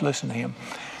wonderful. I used to listen to him.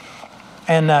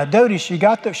 And Dodie, she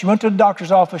went to the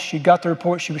doctor's office. She got the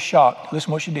report. She was shocked. Listen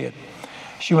to what she did.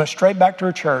 She went straight back to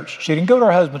her church. She didn't go to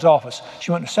her husband's office.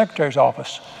 She went to the secretary's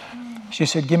office. She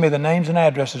said, give me the names and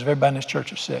addresses of everybody in this church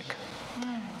that's sick.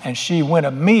 And she went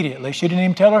immediately. She didn't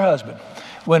even tell her husband.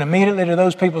 Went immediately to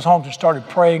those people's homes and started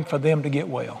praying for them to get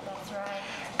well.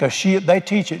 Because they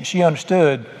teach it, and she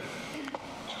understood,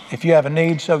 if you have a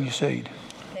need, sow your seed.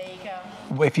 There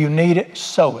you go. If you need it,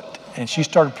 sow it. And she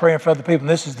started praying for other people. And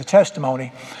this is the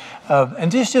testimony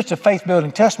and this is just a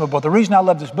faith-building testimony. But the reason I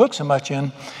love this book so much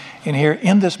in here,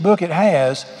 in this book, it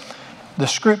has the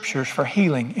scriptures for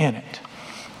healing in it.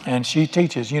 And she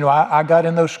teaches, I got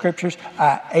in those scriptures.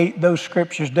 I ate those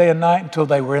scriptures day and night until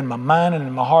they were in my mind and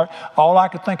in my heart. All I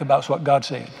could think about is what God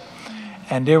said.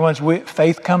 And dear ones,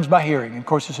 faith comes by hearing. And of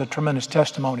course, it's a tremendous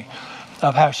testimony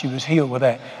of how she was healed with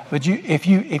that. But if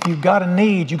you've got a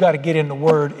need, you got to get in the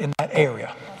Word in that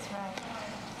area.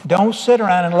 Don't sit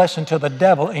around and listen to the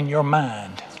devil in your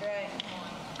mind. That's right.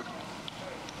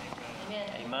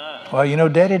 Amen. Well, you know,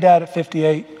 Daddy died at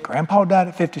 58. Grandpa died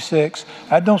at 56.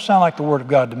 That don't sound like the Word of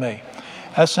God to me.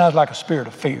 That sounds like a spirit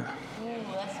of fear. Ooh,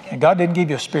 that's good. And God didn't give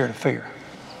you a spirit of fear.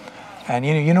 And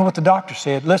you know what the doctor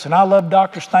said. Listen, I love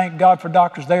doctors. Thank God for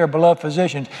doctors. They are beloved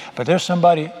physicians. But there's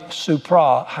somebody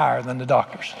supra higher than the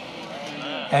doctors.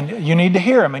 And you need to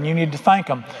hear them and you need to thank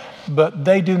them. But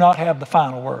they do not have the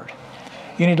final word.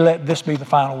 You need to let this be the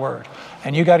final word.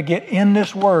 And you got to get in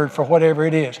this word for whatever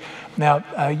it is.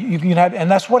 Now, you can have,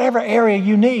 and that's whatever area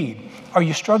you need. Are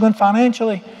you struggling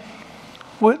financially?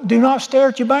 Well, do not stare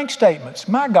at your bank statements.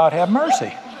 My God, have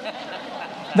mercy.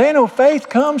 They know faith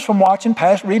comes from watching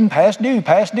reading past due. You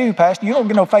don't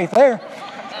get no faith there.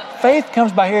 Faith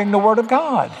comes by hearing the word of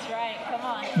God. That's right.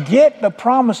 Come on. Get the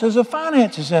promises of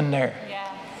finances in there.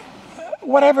 Yeah.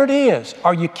 Whatever it is.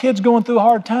 Are your kids going through a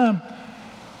hard time?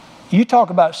 You talk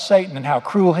about Satan and how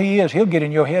cruel he is. He'll get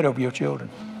in your head over your children.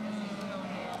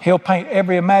 He'll paint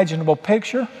every imaginable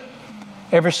picture.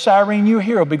 Every siren you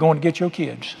hear will be going to get your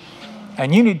kids.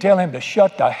 And you need to tell him to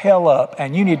shut the hell up.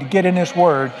 And you need to get in this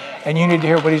word. And you need to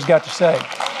hear what he's got to say.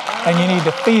 And you need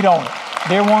to feed on it.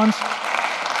 Dear ones,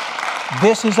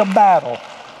 this is a battle.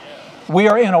 We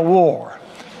are in a war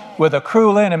with a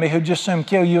cruel enemy who just soon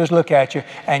kill you as look at you.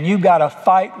 And you've got to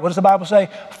fight. What does the Bible say?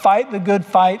 Fight the good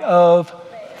fight of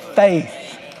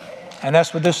faith. And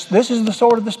that's what this is, the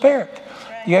sword of the Spirit.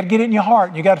 You got to get it in your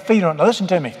heart. You got to feed on it. Now listen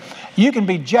to me. You can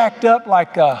be jacked up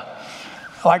like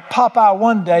Popeye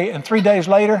one day, and 3 days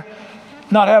later,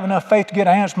 not have enough faith to get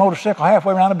a Hans motorcycle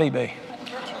halfway around a BB.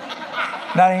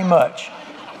 Not ain't much.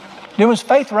 Then when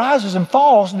faith rises and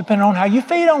falls, depending on how you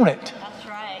feed on it. That's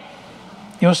right.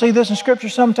 You'll see this in Scripture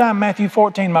sometime. Matthew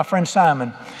 14, my friend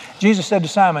Simon. Jesus said to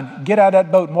Simon, get out of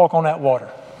that boat and walk on that water.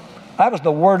 That was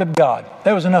the Word of God.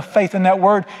 There was enough faith in that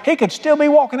Word. He could still be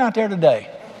walking out there today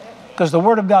because the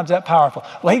Word of God's that powerful.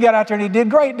 Well, he got out there and he did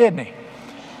great, didn't he?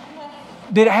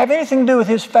 Did it have anything to do with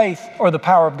his faith or the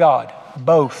power of God?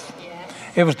 Both. Yes.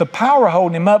 It was the power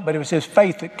holding him up, but it was his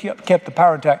faith that kept the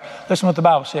power intact. Listen to what the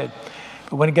Bible said.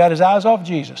 But when he got his eyes off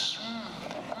Jesus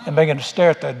and began to stare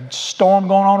at the storm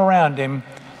going on around him,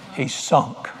 he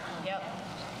sunk. Yep.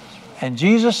 And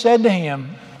Jesus said to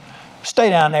him,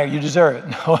 stay down there, you deserve it.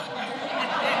 No.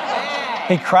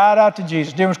 He cried out to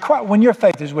Jesus. Dear ones, when your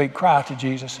faith is weak, cry out to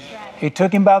Jesus. He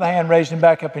took him by the hand, raised him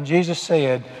back up, and Jesus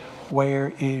said,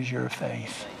 where is your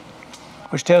faith?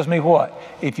 Which tells me what?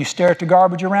 If you stare at the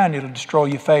garbage around you, it'll destroy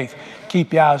your faith.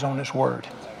 Keep your eyes on this word.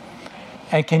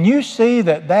 And can you see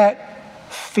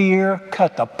that fear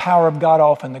cut the power of God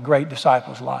off in the great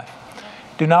disciple's life?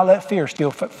 Do not let fear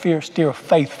steal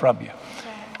faith from you.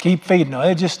 Keep feeding on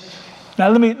it. Now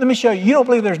let me show you. You don't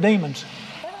believe there's demons.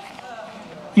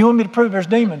 You want me to prove there's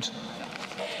demons?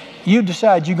 You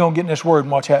decide you're going to get in this word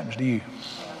and watch what happens to you.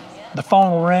 The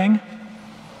phone will ring.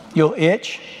 You'll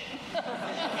itch.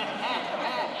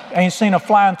 Ain't seen a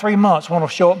fly in 3 months. One will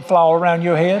show up and fly all around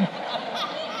your head.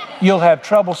 You'll have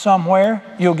trouble somewhere.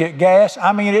 You'll get gas.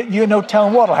 I mean, you no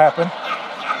telling what'll happen.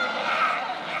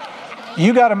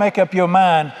 You got to make up your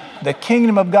mind. The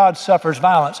kingdom of God suffers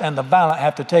violence, and the violent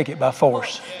have to take it by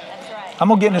force. That's right. I'm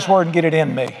going to get in this word and get it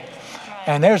in me.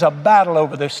 And there's a battle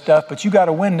over this stuff, but you got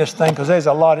to win this thing because there's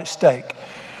a lot at stake.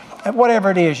 And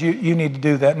whatever it is, you need to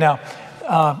do that. Now,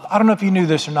 I don't know if you knew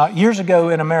this or not. Years ago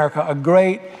in America,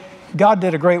 God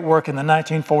did a great work in the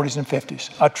 1940s and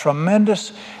 50s. A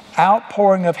tremendous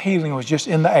outpouring of healing was just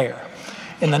in the air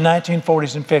in the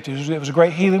 1940s and 50s. It was a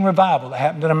great healing revival that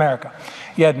happened in America.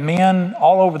 You had men went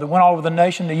all over the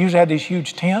nation. They usually had these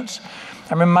huge tents.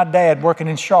 I remember my dad working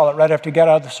in Charlotte right after he got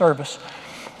out of the service.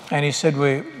 And he said,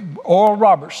 Oral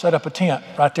Roberts set up a tent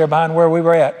right there behind where we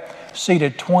were at,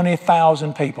 seated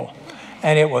 20,000 people.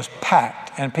 And it was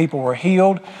packed, and people were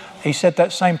healed. He set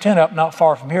that same tent up not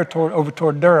far from here, over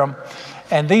toward Durham.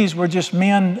 And these were just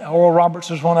men. Oral Roberts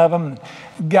was one of them.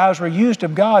 Guys were used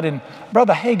of God. And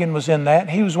Brother Hagin was in that.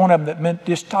 He was one of them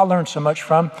that I learned so much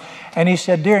from. And he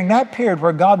said during that period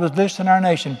where God was visiting our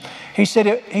nation, he said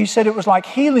it was like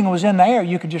healing was in the air.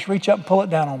 You could just reach up and pull it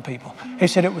down on people. He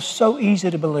said it was so easy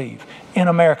to believe in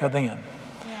America then.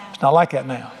 It's not like that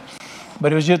now.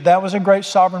 But that was a great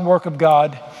sovereign work of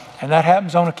God. And that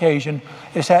happens on occasion.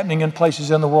 It's happening in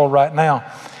places in the world right now.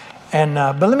 And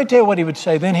but let me tell you what he would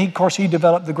say. Then he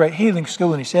developed the great healing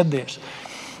school, and he said this: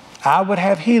 I would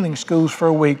have healing schools for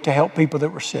a week to help people that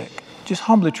were sick, just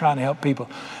humbly trying to help people.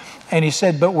 And he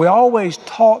said, but we always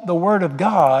taught the Word of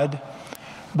God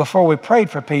before we prayed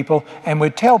for people, and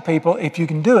we'd tell people, if you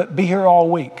can do it, be here all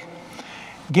week.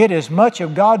 Get as much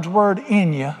of God's Word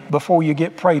in you before you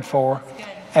get prayed for,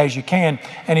 as you can.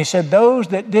 And he said those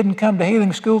that didn't come to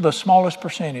healing school, the smallest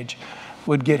percentage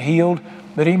would get healed.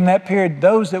 But even that period,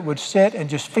 those that would sit and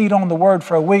just feed on the word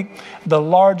for a week, the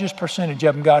largest percentage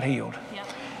of them got healed. Yep.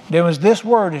 There was, this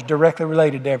word is directly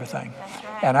related to everything. That's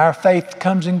right. And our faith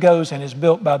comes and goes and is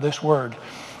built by this word.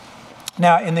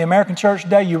 Now, in the American church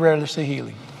today, you rarely see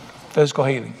healing, physical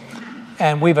healing.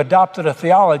 And we've adopted a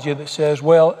theology that says,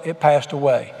 well, it passed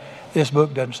away. This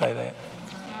book doesn't say that.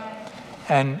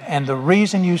 And the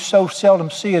reason you so seldom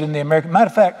see it in the American, matter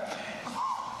of fact,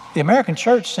 the American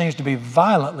church seems to be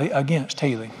violently against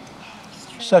healing.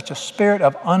 Such a spirit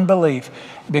of unbelief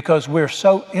because we're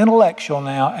so intellectual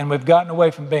now and we've gotten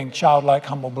away from being childlike,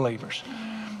 humble believers.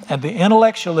 And the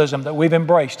intellectualism that we've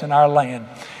embraced in our land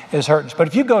is hurting us. But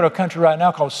if you go to a country right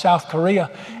now called South Korea,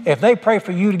 if they pray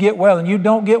for you to get well and you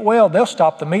don't get well, they'll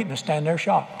stop the meeting and stand there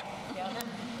shocked.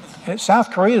 And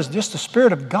South Korea is just the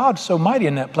Spirit of God so mighty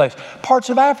in that place. Parts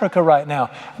of Africa right now,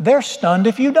 they're stunned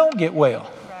if you don't get well.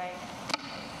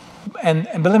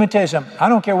 But let me tell you something. I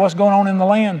don't care what's going on in the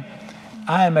land.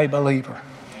 I am a believer.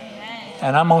 Amen.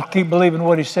 And I'm going to keep believing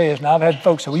what he says. Now, I've had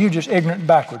folks say, well, you're just ignorant and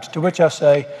backwards. To which I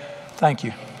say, thank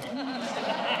you.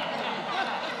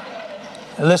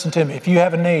 And listen to me. If you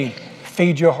have a need,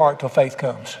 feed your heart till faith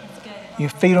comes. You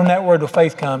feed on that word till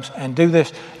faith comes and do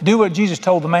this. Do what Jesus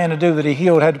told the man to do that he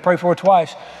healed, had to pray for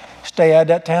twice. Stay out of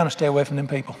that town and stay away from them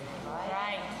people.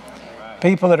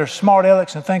 People that are smart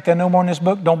alecks and think they know more in this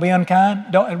book, don't be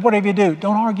unkind. And whatever you do,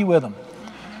 don't argue with them.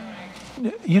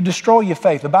 You destroy your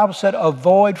faith. The Bible said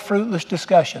avoid fruitless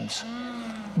discussions.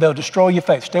 They'll destroy your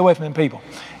faith. Stay away from them people.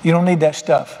 You don't need that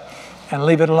stuff and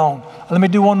leave it alone. Let me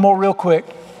do one more real quick.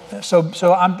 So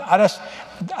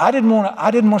I didn't want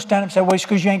to stand up and say, well, it's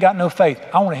because you ain't got no faith.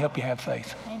 I want to help you have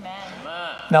faith. Amen.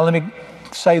 Now let me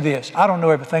say this. I don't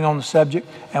know everything on the subject,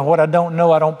 and what I don't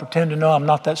know, I don't pretend to know. I'm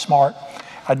not that smart.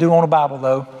 I do own a Bible,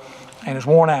 though, and it's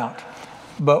worn out.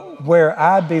 But where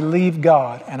I believe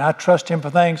God and I trust Him for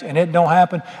things and it don't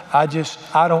happen, I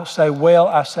don't say, well,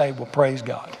 I say, well, praise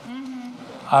God.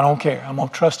 Mm-hmm. I don't care. I'm going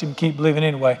to trust Him and keep believing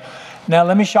anyway. Now,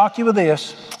 let me shock you with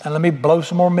this, and let me blow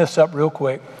some more myths up real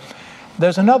quick.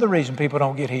 There's another reason people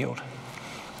don't get healed.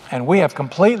 And we have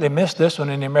completely missed this one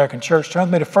in the American church. Turn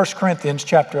with me to 1 Corinthians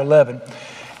chapter 11.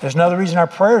 There's another reason our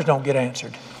prayers don't get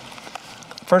answered.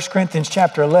 1 Corinthians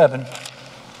chapter 11.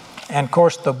 And of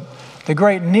course, the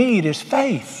great need is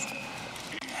faith.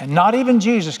 And not even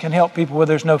Jesus can help people where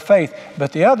there's no faith.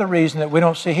 But the other reason that we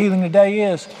don't see healing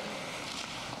today is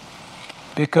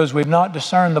because we've not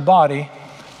discerned the body.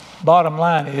 Bottom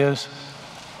line is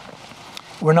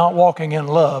we're not walking in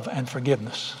love and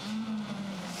forgiveness.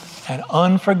 And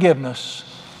unforgiveness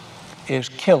is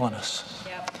killing us.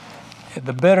 Yep.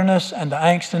 The bitterness and the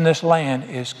angst in this land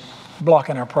is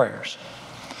blocking our prayers.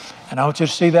 And I want you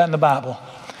to see that in the Bible.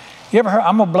 You ever heard,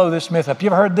 I'm going to blow this myth up. You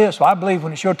ever heard this? Well, I believe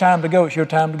when it's your time to go, it's your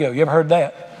time to go. You ever heard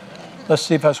that? Let's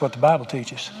see if that's what the Bible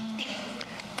teaches.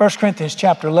 1 Corinthians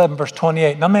chapter 11, verse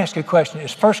 28. Now, let me ask you a question.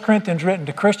 Is 1 Corinthians written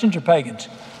to Christians or pagans?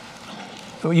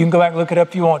 You can go back and look it up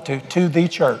if you want to the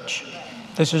church.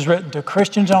 This is written to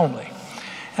Christians only.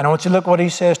 And I want you to look what he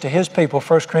says to his people,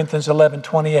 1 Corinthians 11,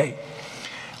 28.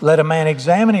 Let a man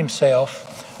examine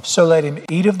himself, so let him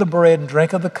eat of the bread and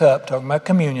drink of the cup, talking about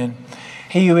communion.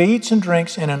 He who eats and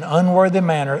drinks in an unworthy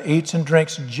manner eats and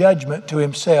drinks judgment to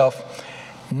himself,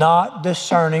 not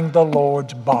discerning the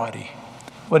Lord's body.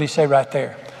 What did he say right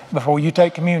there? Before you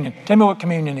take communion, tell me what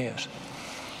communion is.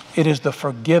 It is the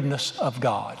forgiveness of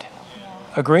God.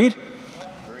 Agreed?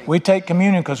 We take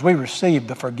communion because we receive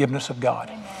the forgiveness of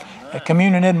God.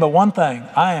 Communion isn't but one thing.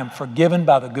 I am forgiven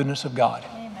by the goodness of God.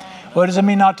 What does it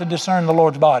mean not to discern the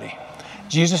Lord's body?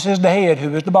 Jesus is the head.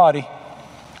 Who is the body?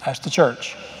 That's the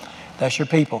church. That's your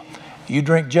people. You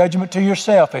drink judgment to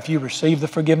yourself if you receive the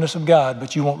forgiveness of God,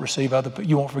 but you won't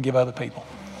forgive other people.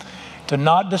 To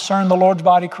not discern the Lord's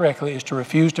body correctly is to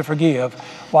refuse to forgive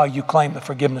while you claim the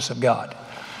forgiveness of God.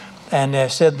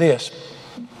 And said this,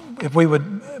 if we would,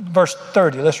 verse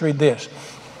 30, let's read this.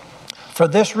 For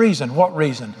this reason, what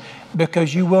reason?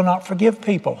 Because you will not forgive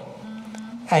people.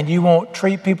 And you won't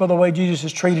treat people the way Jesus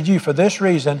has treated you. For this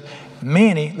reason,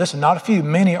 many, listen, not a few,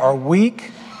 many are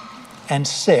weak and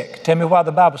sick. Tell me why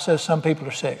the Bible says some people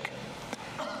are sick.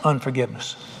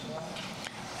 Unforgiveness.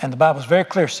 And the Bible is very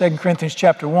clear, 2 Corinthians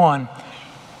chapter 1,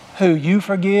 who you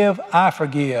forgive, I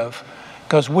forgive,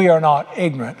 because we are not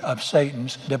ignorant of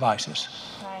Satan's devices.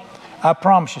 I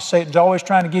promise you, Satan's always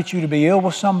trying to get you to be ill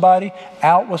with somebody,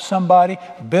 out with somebody,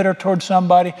 bitter towards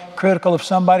somebody, critical of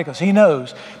somebody, because he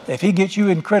knows that if he gets you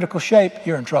in critical shape,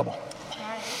 you're in trouble.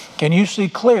 Can you see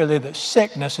clearly that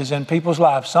sickness is in people's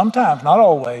lives? Sometimes, not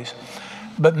always,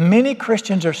 But many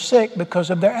Christians are sick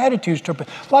because of their attitudes toward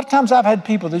people. A lot of times I've had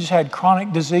people that just had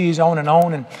chronic disease on,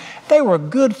 and they were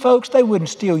good folks. They wouldn't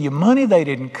steal your money. They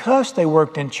didn't cuss. They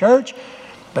worked in church.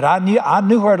 But I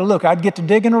knew where to look. I'd get to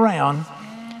digging around,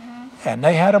 and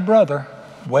they had a brother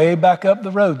way back up the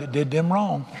road that did them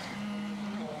wrong.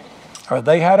 Or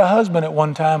they had a husband at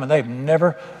one time, and they've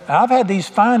never... I've had these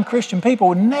fine Christian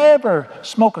people who never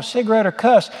smoke a cigarette or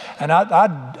cuss, and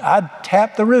I'd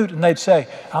tap the root, and they'd say,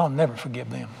 I'll never forgive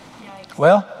them. Yikes.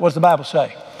 Well, what does the Bible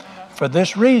say? For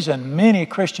this reason, many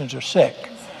Christians are sick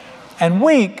and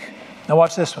weak. Now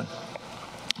watch this one.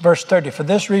 Verse 30, for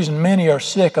this reason, many are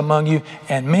sick among you,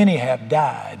 and many have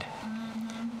died.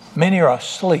 Many are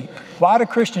asleep. Why do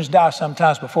Christians die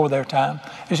sometimes before their time?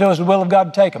 It was the will of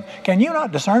God to take them. Can you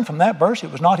not discern from that verse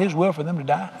it was not His will for them to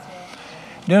die?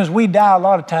 We die a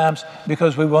lot of times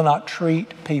because we will not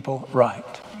treat people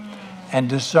right and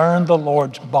discern the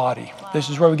Lord's body. This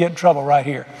is where we get in trouble right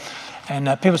here. And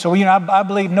people say, well, I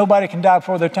believe nobody can die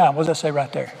before their time. What does that say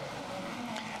right there?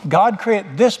 God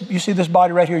created this. You see this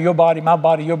body right here, your body, my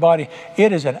body, your body.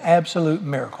 It is an absolute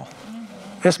miracle.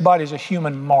 This body is a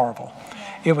human marvel.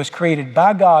 It was created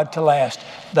by God to last.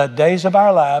 The days of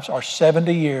our lives are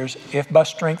 70 years, if by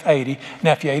strength 80.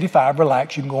 Now, if you're 85,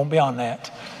 relax, you can go on beyond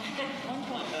that.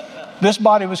 This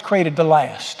body was created to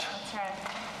last.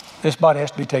 This body has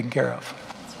to be taken care of.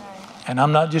 And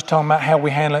I'm not just talking about how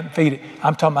we handle it and feed it.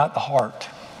 I'm talking about the heart.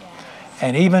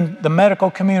 And even the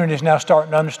medical community is now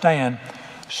starting to understand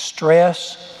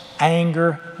stress,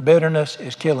 anger, bitterness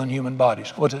is killing human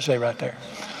bodies. What does it say right there?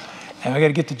 And we got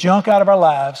to get the junk out of our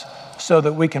lives so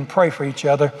that we can pray for each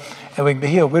other and we can be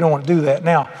healed. We don't want to do that.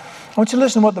 Now, I want you to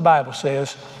listen to what the Bible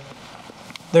says.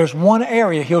 There's one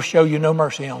area He'll show you no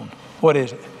mercy on. What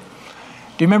is it?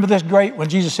 Do you remember this great, when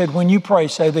Jesus said, when you pray,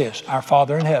 say this, our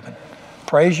Father in heaven,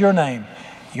 praise your name.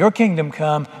 Your kingdom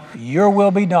come, your will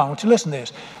be done. I want you to listen to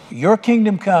this. Your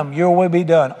kingdom come, your will be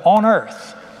done on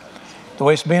earth, the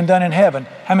way it's being done in heaven.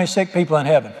 How many sick people in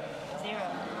heaven? 0.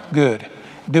 Good.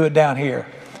 Do it down here.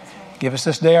 Give us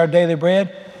this day our daily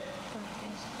bread.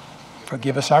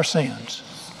 Forgive us our sins,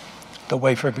 the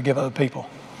way for forgive other people.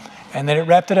 And then it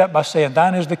wrapped it up by saying,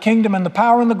 thine is the kingdom and the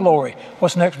power and the glory.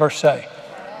 What's the next verse say?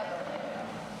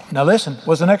 Now listen,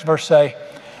 what's the next verse say?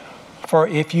 For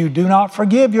if you do not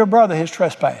forgive your brother his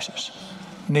trespasses,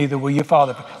 neither will your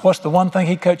Father. What's the one thing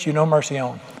He cuts you no mercy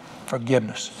on?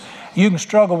 Forgiveness. You can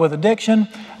struggle with addiction.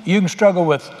 You can struggle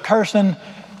with cursing.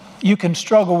 You can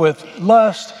struggle with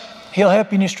lust. He'll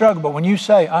help you in your struggle. But when you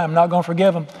say, I am not going to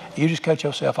forgive him, you just cut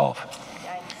yourself off.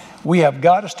 We have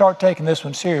got to start taking this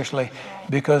one seriously,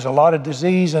 because a lot of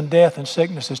disease and death and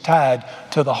sickness is tied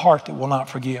to the heart that will not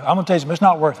forgive. I'm going to tell you something, it's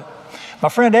not worth it. My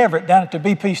friend Everett down at the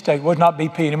BP station, well, it's not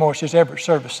BP anymore, it's just Everett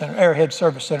Service Center, Airhead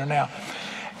Service Center now.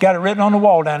 Got it written on the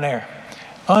wall down there.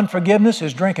 Unforgiveness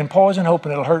is drinking poison,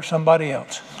 hoping it'll hurt somebody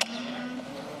else.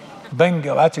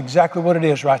 Bingo, that's exactly what it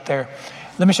is right there.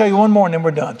 Let me show you one more and then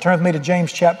we're done. Turn with me to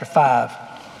James chapter 5.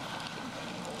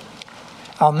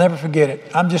 I'll never forget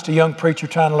it. I'm just a young preacher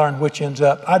trying to learn which ends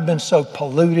up. I'd been so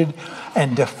polluted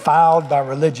and defiled by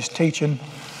religious teaching.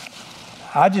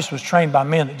 I just was trained by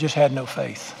men that just had no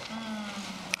faith.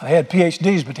 They had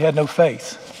PhDs, but they had no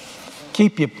faith.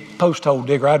 Keep your post hole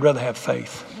digger. I'd rather have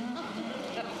faith.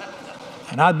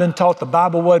 And I'd been taught the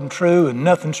Bible wasn't true and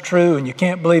nothing's true and you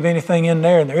can't believe anything in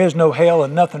there and there is no hell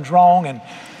and nothing's wrong. And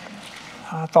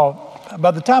I thought,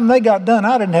 by the time they got done,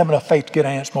 I didn't have enough faith to get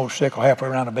an Ant's motorcycle halfway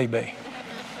around a BB.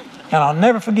 And I'll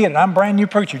never forget it. I'm a brand new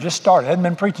preacher, just started. Hadn't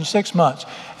been preaching 6 months.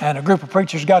 And a group of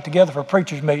preachers got together for a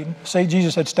preacher's meeting. See,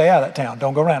 Jesus said, stay out of that town.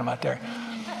 Don't go around them out there.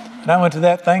 And I went to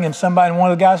that thing and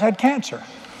one of the guys had cancer.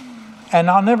 And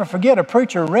I'll never forget, a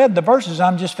preacher read the verses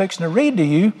I'm just fixing to read to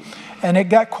you. And it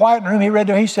got quiet in the room. He read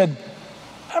there. He said,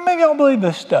 how many of y'all believe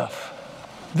this stuff?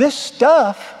 This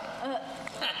stuff?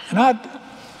 And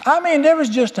I mean, there was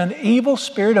just an evil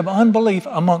spirit of unbelief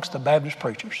amongst the Baptist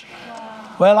preachers.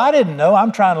 Well, I didn't know.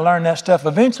 I'm trying to learn that stuff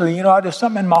eventually. You know, I just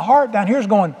something in my heart down here is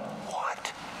going,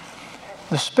 what?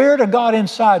 The Spirit of God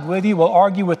inside with you will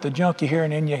argue with the junk you're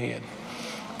hearing in your head.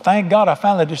 Thank God I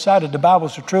finally decided the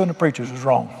Bibles are true and the preachers was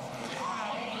wrong.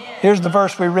 Here's the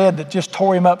verse we read that just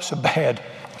tore him up so bad.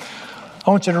 I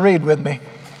want you to read with me.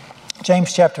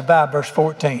 James chapter 5, verse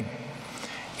 14.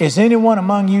 Is anyone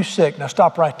among you sick? Now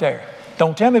stop right there.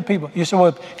 Don't tell me people. You say, well,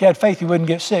 if you had faith, you wouldn't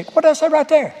get sick. What did I say right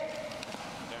there?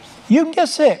 You can get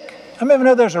sick. I mean,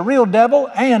 know there's a real devil,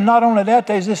 and not only that,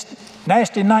 there's this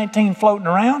nasty 19 floating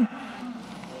around.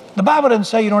 The Bible doesn't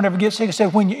say you don't ever get sick. It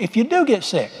says if you do get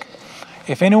sick,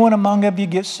 if anyone among you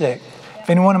gets sick, if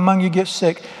anyone among you gets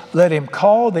sick, let him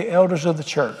call the elders of the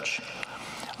church.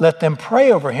 Let them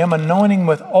pray over him, anointing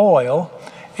with oil,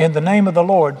 in the name of the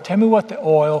Lord. Tell me what the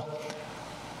oil,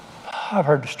 I've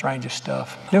heard the strangest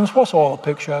stuff. What's oil a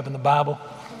picture of in the Bible?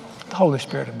 The Holy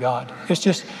Spirit of God. It's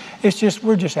just,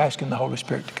 we're just asking the Holy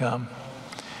Spirit to come.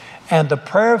 And the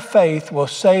prayer of faith will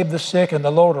save the sick and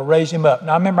the Lord will raise him up.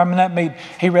 Now I remember I'm in that meeting,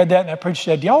 he read that and that preacher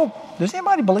said, does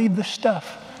anybody believe this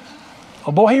stuff?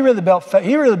 Oh boy, he really built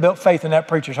faith in that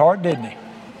preacher's heart, didn't he?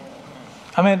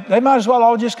 I mean, they might as well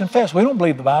all just confess, we don't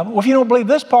believe the Bible. Well, if you don't believe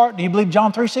this part, do you believe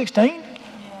John 3:16?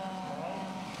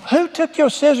 Who took your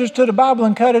scissors to the Bible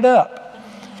and cut it up?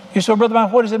 You say, Brother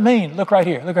Mike, what does it mean? Look right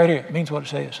here. Look right here. It means what it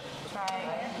says.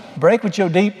 Break with your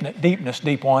deepness,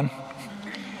 deep one.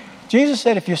 Jesus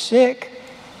said, if you're sick,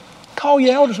 call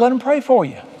your elders, let them pray for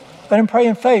you. Let them pray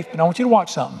in faith. But I want you to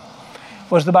watch something.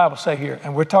 What does the Bible say here?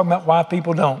 And we're talking about why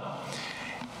people don't.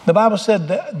 The Bible said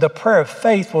that the prayer of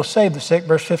faith will save the sick.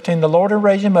 Verse 15, the Lord will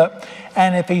raise him up.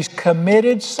 And if he's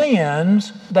committed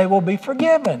sins, they will be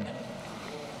forgiven.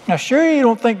 Now, sure, you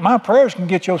don't think my prayers can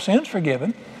get your sins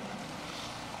forgiven.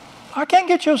 I can't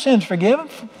get your sins forgiven.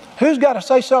 Who's got to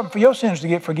say something for your sins to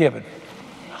get forgiven?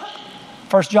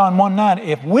 1 John 1:9,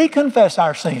 if we confess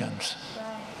our sins,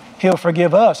 he'll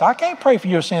forgive us. I can't pray for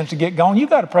your sins to get gone. You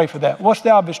got to pray for that. What's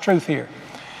the obvious truth here?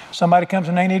 Somebody comes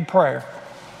and they need prayer.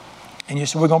 And you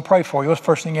say, we're going to pray for you. What's the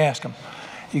first thing you ask them?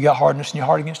 You got hardness in your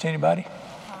heart against anybody?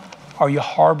 Are you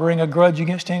harboring a grudge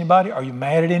against anybody? Are you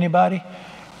mad at anybody?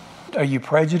 Are you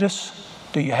prejudiced?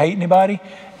 Do you hate anybody?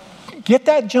 Get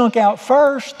that junk out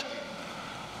first.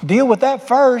 Deal with that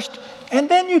first, and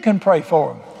then you can pray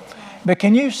for them. But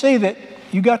can you see that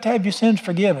you got to have your sins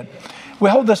forgiven?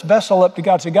 We hold this vessel up to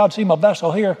God. Say, God, see my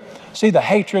vessel here. See the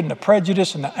hatred and the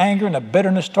prejudice and the anger and the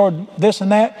bitterness toward this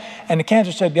and that. And the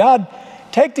cancer said, God,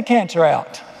 take the cancer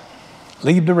out.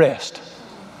 Leave the rest.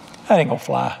 That ain't going to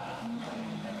fly.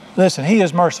 Listen, he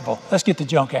is merciful. Let's get the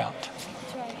junk out.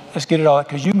 Let's get it all out.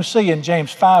 Because you can see in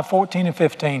James 5:14 and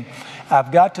 15,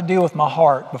 I've got to deal with my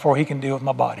heart before he can deal with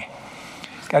my body.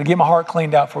 Got to get my heart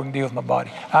cleaned out before he can deal with my body.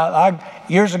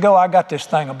 Years ago, I got this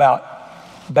thing about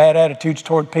bad attitudes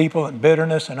toward people and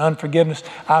bitterness and unforgiveness.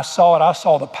 I saw it. I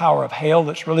saw the power of hell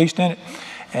that's released in it.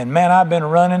 And man, I've been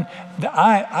running.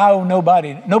 I owe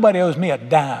nobody. Nobody owes me a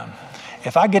dime.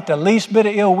 If I get the least bit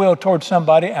of ill will towards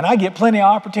somebody, and I get plenty of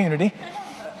opportunity,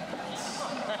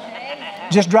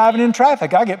 just driving in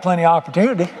traffic, I get plenty of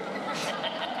opportunity.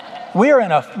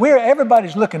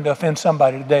 Everybody's looking to offend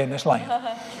somebody today in this land.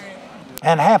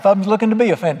 And half of them's looking to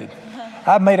be offended.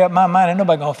 I've made up my mind and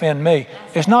nobody going to offend me.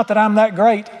 It's not that I'm that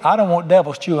great. I don't want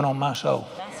devils chewing on my soul.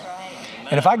 That's right.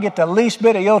 And if I get the least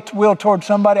bit of ill will towards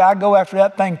somebody, I go after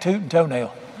that thing tooth and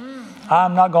toenail.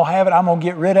 I'm not going to have it. I'm going to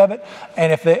get rid of it.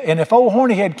 And if old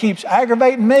horny head keeps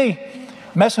aggravating me,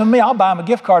 messing with me, I'll buy him a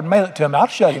gift card and mail it to him. I'll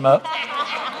shut him up.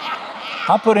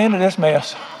 I'll put an end to this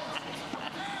mess.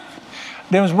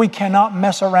 We cannot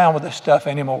mess around with this stuff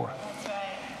anymore.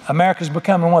 America's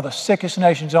becoming one of the sickest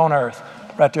nations on earth.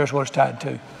 Right there's what it's tied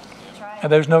to.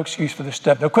 And there's no excuse for this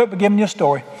stuff. Now, quit giving you a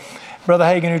story. Brother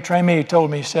Hagin, who trained me, he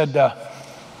told me, he said, he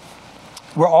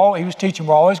was teaching,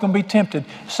 we're always going to be tempted.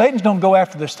 Satan's don't go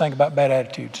after this thing about bad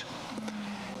attitudes.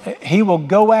 He will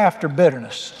go after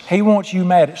bitterness. He wants you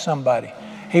mad at somebody.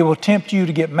 He will tempt you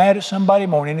to get mad at somebody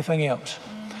more than anything else.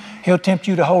 He'll tempt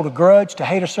you to hold a grudge, to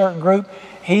hate a certain group.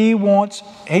 He wants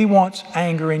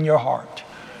anger in your heart.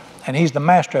 And he's the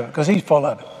master of it because he's full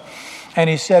of it. And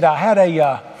he said, I had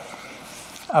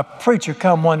a preacher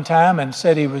come one time and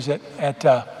said he was at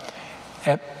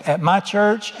my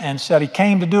church and said he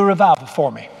came to do a revival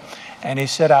for me. And he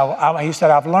said,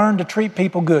 I've learned to treat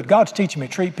people good. God's teaching me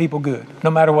to treat people good, no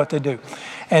matter what they do.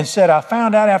 And said, I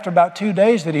found out after about 2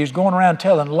 days that he was going around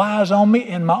telling lies on me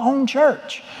in my own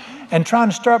church and trying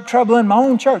to stir up trouble in my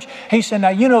own church. He said,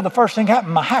 now, the first thing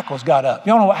happened, my hackles got up.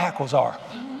 You all know what hackles are.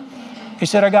 He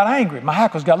said, I got angry. My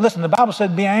hackles got, listen, the Bible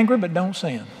said be angry, but don't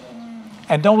sin.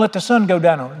 And don't let the sun go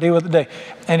down on it. Deal with the day.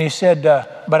 And he said,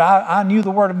 but I knew the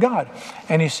word of God.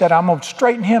 And he said, I'm going to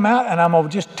straighten him out and I'm going to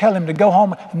just tell him to go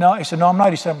home. No, he said, no, I'm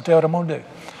not. He said, I'm going to tell you what I'm going to do.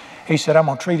 He said, I'm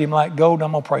going to treat him like gold.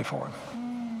 I'm going to pray for him.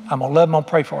 I'm going to love him. I'm going to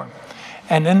pray for him.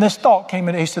 And then this thought came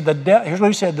in. He said, here's what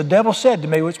he said. The devil said to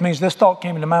me, which means this thought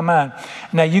came into my mind.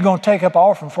 Now you're going to take up an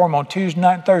offering for him on Tuesday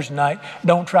night and Thursday night.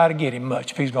 Don't try to get him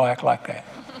much if he's going to act like that.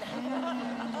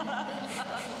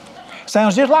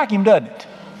 Sounds just like him, doesn't it?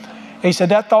 He said,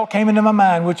 that thought came into my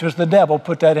mind, which was the devil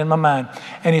put that in my mind.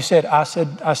 And he said, I said,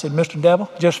 Mr.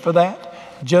 Devil, just for that,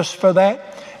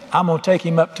 I'm going to take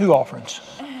him up 2 offerings.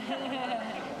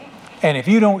 And if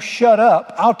you don't shut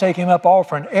up, I'll take him up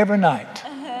offering every night.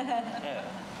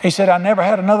 He said, I never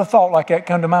had another thought like that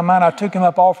come to my mind. I took him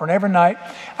up offering every night.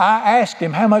 I asked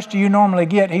him, how much do you normally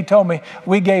get? He told me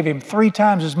we gave him 3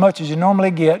 times as much as he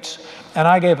normally gets, and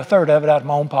I gave 1/3 of it out of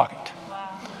my own pocket. Wow.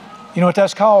 You know what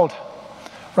that's called?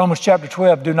 Romans chapter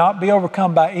 12, do not be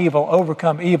overcome by evil,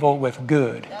 overcome evil with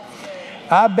good.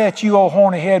 I bet you old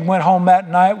horny head went home that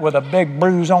night with a big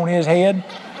bruise on his head.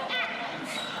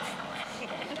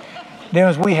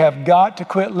 Then we have got to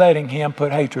quit letting him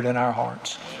put hatred in our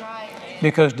hearts.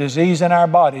 Because disease in our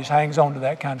bodies hangs on to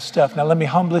that kind of stuff. Now let me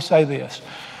humbly say this.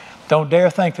 Don't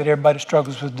dare think that everybody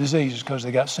struggles with diseases because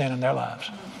they got sin in their lives.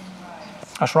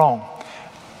 That's wrong.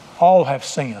 All have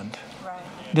sinned.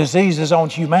 Disease is on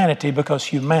humanity because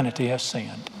humanity has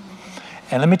sinned.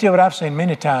 And let me tell you what I've seen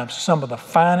many times. Some of the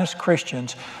finest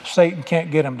Christians, Satan can't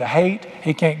get them to hate.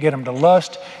 He can't get them to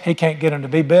lust. He can't get them to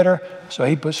be bitter. So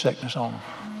he puts sickness on them.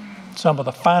 Some of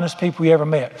the finest people you ever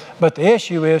met. But the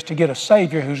issue is to get a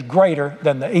Savior who's greater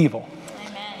than the evil.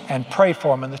 Amen. And pray for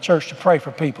them in the church, to pray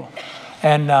for people.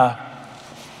 And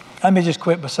let me just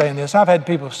quit by saying this. I've had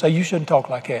people say, you shouldn't talk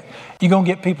like that. You're going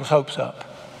to get people's hopes up.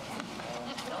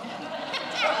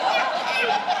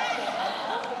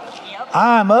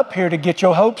 I'm up here to get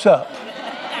your hopes up.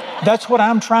 That's what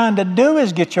I'm trying to do,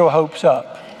 is get your hopes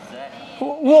up.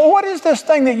 Well, what is this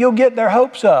thing that you'll get their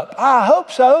hopes up? I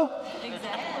hope so.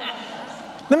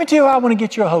 Let me tell you how I want to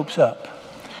get your hopes up.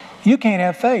 You can't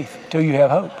have faith till you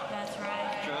have hope. That's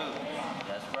right.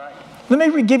 That's right.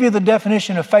 Let me give you the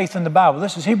definition of faith in the Bible.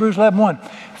 This is Hebrews 11:1.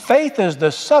 Faith is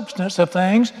the substance of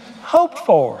things hoped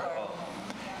for.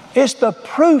 It's the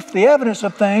proof, the evidence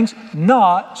of things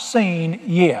not seen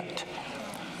yet.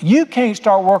 You can't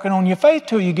start working on your faith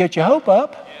till you get your hope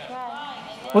up.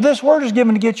 Well, this word is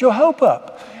given to get your hope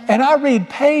up. And I read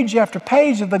page after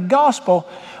page of the gospel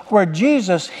where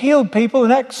Jesus healed people,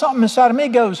 and that something inside of me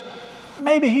goes,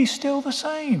 maybe he's still the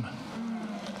same.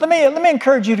 Let me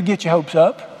encourage you to get your hopes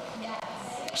up.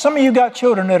 Some of you got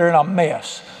children that are in a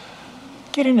mess.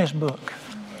 Get in this book.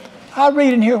 I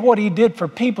read in here what he did for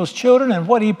people's children and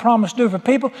what he promised to do for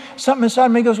people. Something inside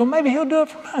of me goes, well, maybe he'll do it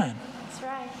for mine. That's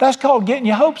right. That's called getting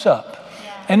your hopes up.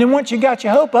 And then once you got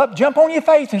your hope up, jump on your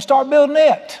faith and start building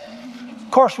it.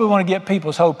 Of course, we want to get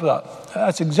people's hope up.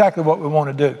 That's exactly what we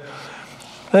want to do.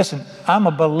 Listen, I'm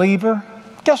a believer.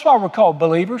 Guess why we're called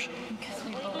believers?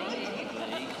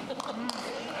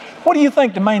 What do you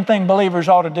think the main thing believers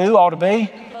ought to do, ought to be?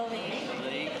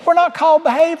 We're not called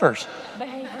behaviors.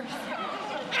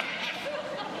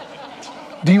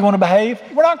 Do you want to behave?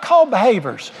 We're not called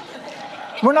behaviors.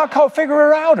 We're not called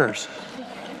figure-outers.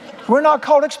 We're not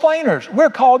called explainers. We're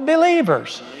called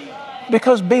believers.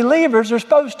 Because believers are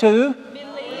supposed to.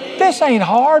 This ain't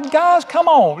hard, guys. Come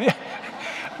on.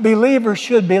 Believers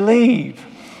should believe.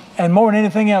 And more than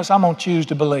anything else, I'm going to choose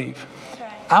to believe.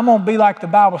 I'm going to be like the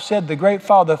Bible said, the great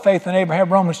father of faith in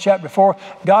Abraham, Romans chapter 4.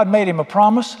 God made him a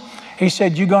promise. He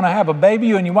said, you're going to have a baby.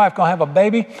 You and your wife going to have a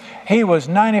baby. He was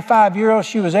 95 years old.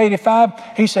 She was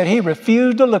 85. He said he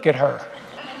refused to look at her.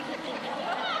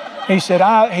 He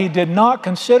said he did not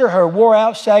consider her wore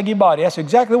out, saggy body. That's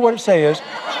exactly what it says.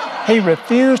 He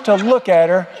refused to look at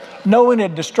her, knowing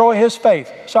it'd destroy his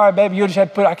faith. Sorry, baby, you just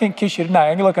had to I can't kiss you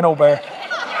tonight. You're looking over there.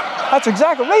 That's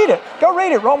exactly, read it. Go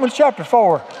read it, Romans chapter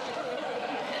 4.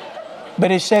 But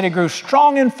he said he grew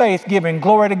strong in faith, giving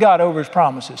glory to God over his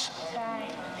promises.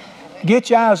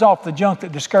 Get your eyes off the junk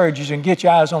that discourages you and get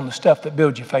your eyes on the stuff that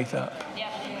builds your faith up.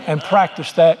 And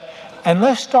practice that. And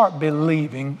let's start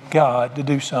believing God to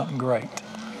do something great.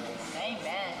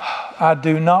 I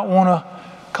do not want to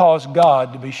cause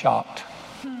God to be shocked.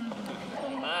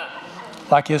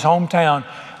 Like his hometown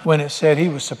when it said he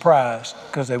was surprised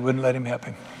because they wouldn't let him help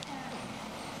him.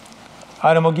 All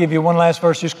right, I'm going to give you one last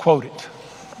verse. Just quote it.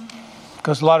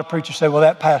 Because a lot of preachers say, well,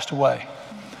 that passed away.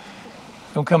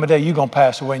 There's going to come a day you're going to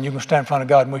pass away and you're going to stand in front of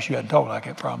God and wish you hadn't talked like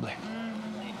it probably.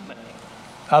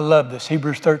 I love this.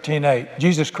 Hebrews 13:8.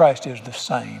 Jesus Christ is the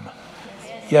same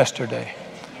yesterday,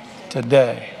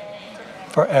 today,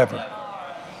 forever.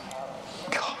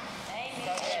 God.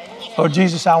 Lord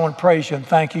Jesus, I want to praise you and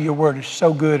thank you. Your word is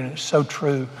so good and it's so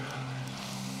true.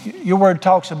 Your word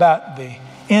talks about the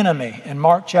enemy in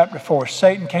Mark chapter 4.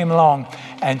 Satan came along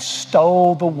and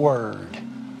stole the word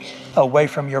away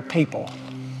from your people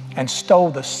and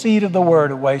stole the seed of the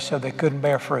word away so they couldn't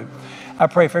bear fruit. I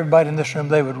pray for everybody in this room,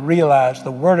 they would realize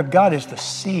the word of God is the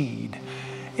seed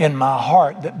in my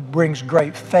heart that brings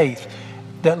great faith,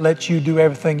 that lets you do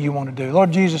everything you want to do.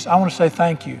 Lord Jesus, I want to say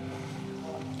thank you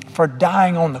for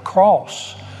dying on the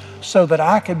cross so that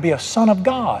I could be a son of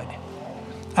God.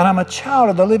 And I'm a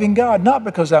child of the living God, not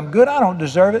because I'm good, I don't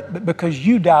deserve it, but because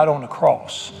you died on the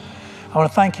cross. I want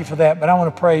to thank you for that, but I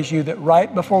want to praise you that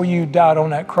right before you died on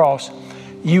that cross,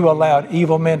 you allowed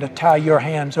evil men to tie your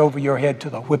hands over your head to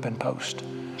the whipping post.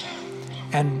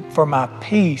 And for my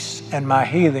peace and my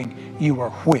healing, you were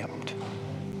whipped.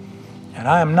 And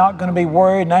I am not going to be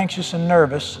worried and anxious and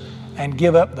nervous and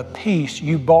give up the peace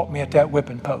you bought me at that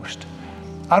whipping post.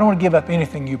 I don't want to give up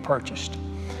anything you purchased.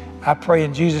 I pray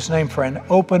in Jesus' name for an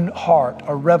open heart,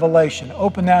 a revelation,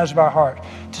 open the eyes of our heart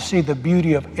to see the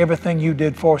beauty of everything you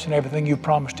did for us and everything you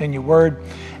promised in your word.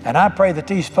 And I pray that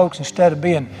these folks, instead of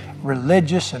being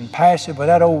religious and passive with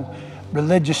that old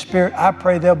religious spirit, I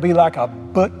pray they'll be like a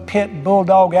pit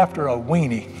bulldog after a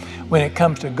weenie when it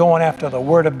comes to going after the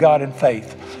word of God in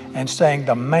faith and saying,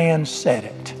 the man said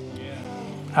it.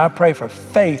 I pray for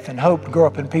faith and hope to grow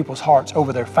up in people's hearts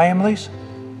over their families,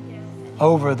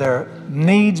 over their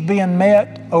needs being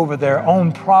met, over their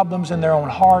own problems in their own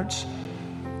hearts,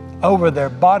 over their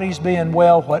bodies being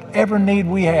well. Whatever need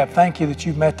we have, thank you that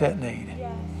you've met that need.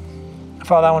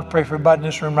 Father, I want to pray for everybody in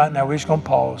this room right now. We're just going to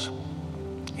pause.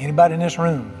 Anybody in this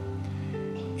room,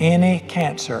 any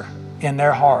cancer in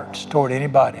their hearts toward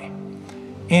anybody,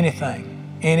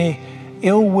 anything, any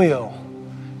ill will,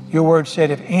 your word said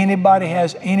if anybody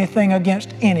has anything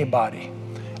against anybody,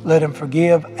 let him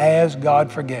forgive as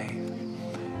God forgave.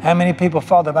 How many people,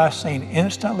 Father, have I seen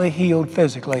instantly healed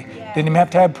physically, didn't even have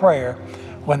to have prayer,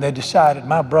 when they decided,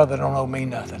 my brother don't owe me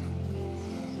nothing.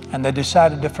 And they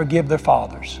decided to forgive their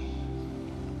fathers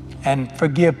and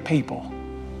forgive people.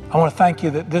 I want to thank you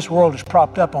that this world is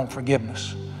propped up on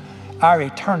forgiveness. Our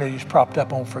eternity is propped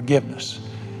up on forgiveness.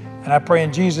 And I pray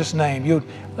in Jesus' name, you'll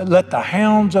let the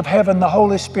hounds of heaven, the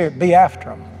Holy Spirit, be after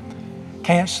them.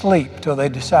 Can't sleep till they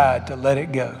decide to let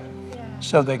it go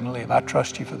so they can live. I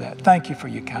trust you for that. Thank you for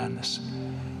your kindness.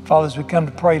 Father, as we come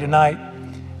to pray tonight,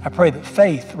 I pray that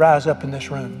faith rise up in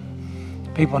this room.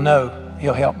 People know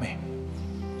he'll help me.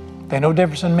 There's no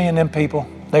difference in me and them people.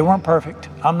 They weren't perfect.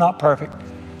 I'm not perfect.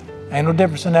 Ain't no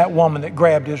difference in that woman that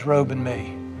grabbed his robe and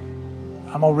me.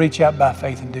 I'm going to reach out by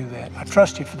faith and do that. I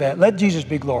trust you for that. Let Jesus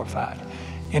be glorified.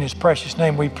 In his precious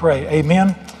name we pray.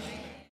 Amen.